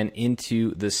Spider-Man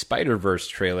Into the Spider-Verse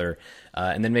trailer.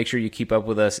 And then make sure you keep up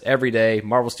with us every day,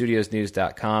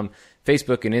 marvelstudiosnews.com,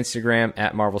 Facebook and Instagram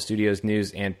at Marvel Studios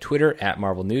News, and Twitter at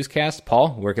Marvel Newscast.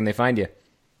 Paul, where can they find you?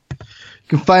 You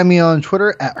can find me on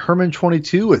Twitter at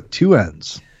Herman22 with 2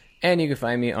 N's. And you can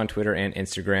find me on Twitter and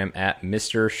Instagram at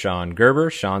Mr. Sean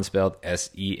Gerber, Sean spelled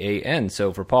S-E-A-N.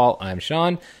 So for Paul, I'm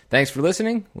Sean. Thanks for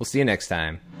listening. We'll see you next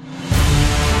time.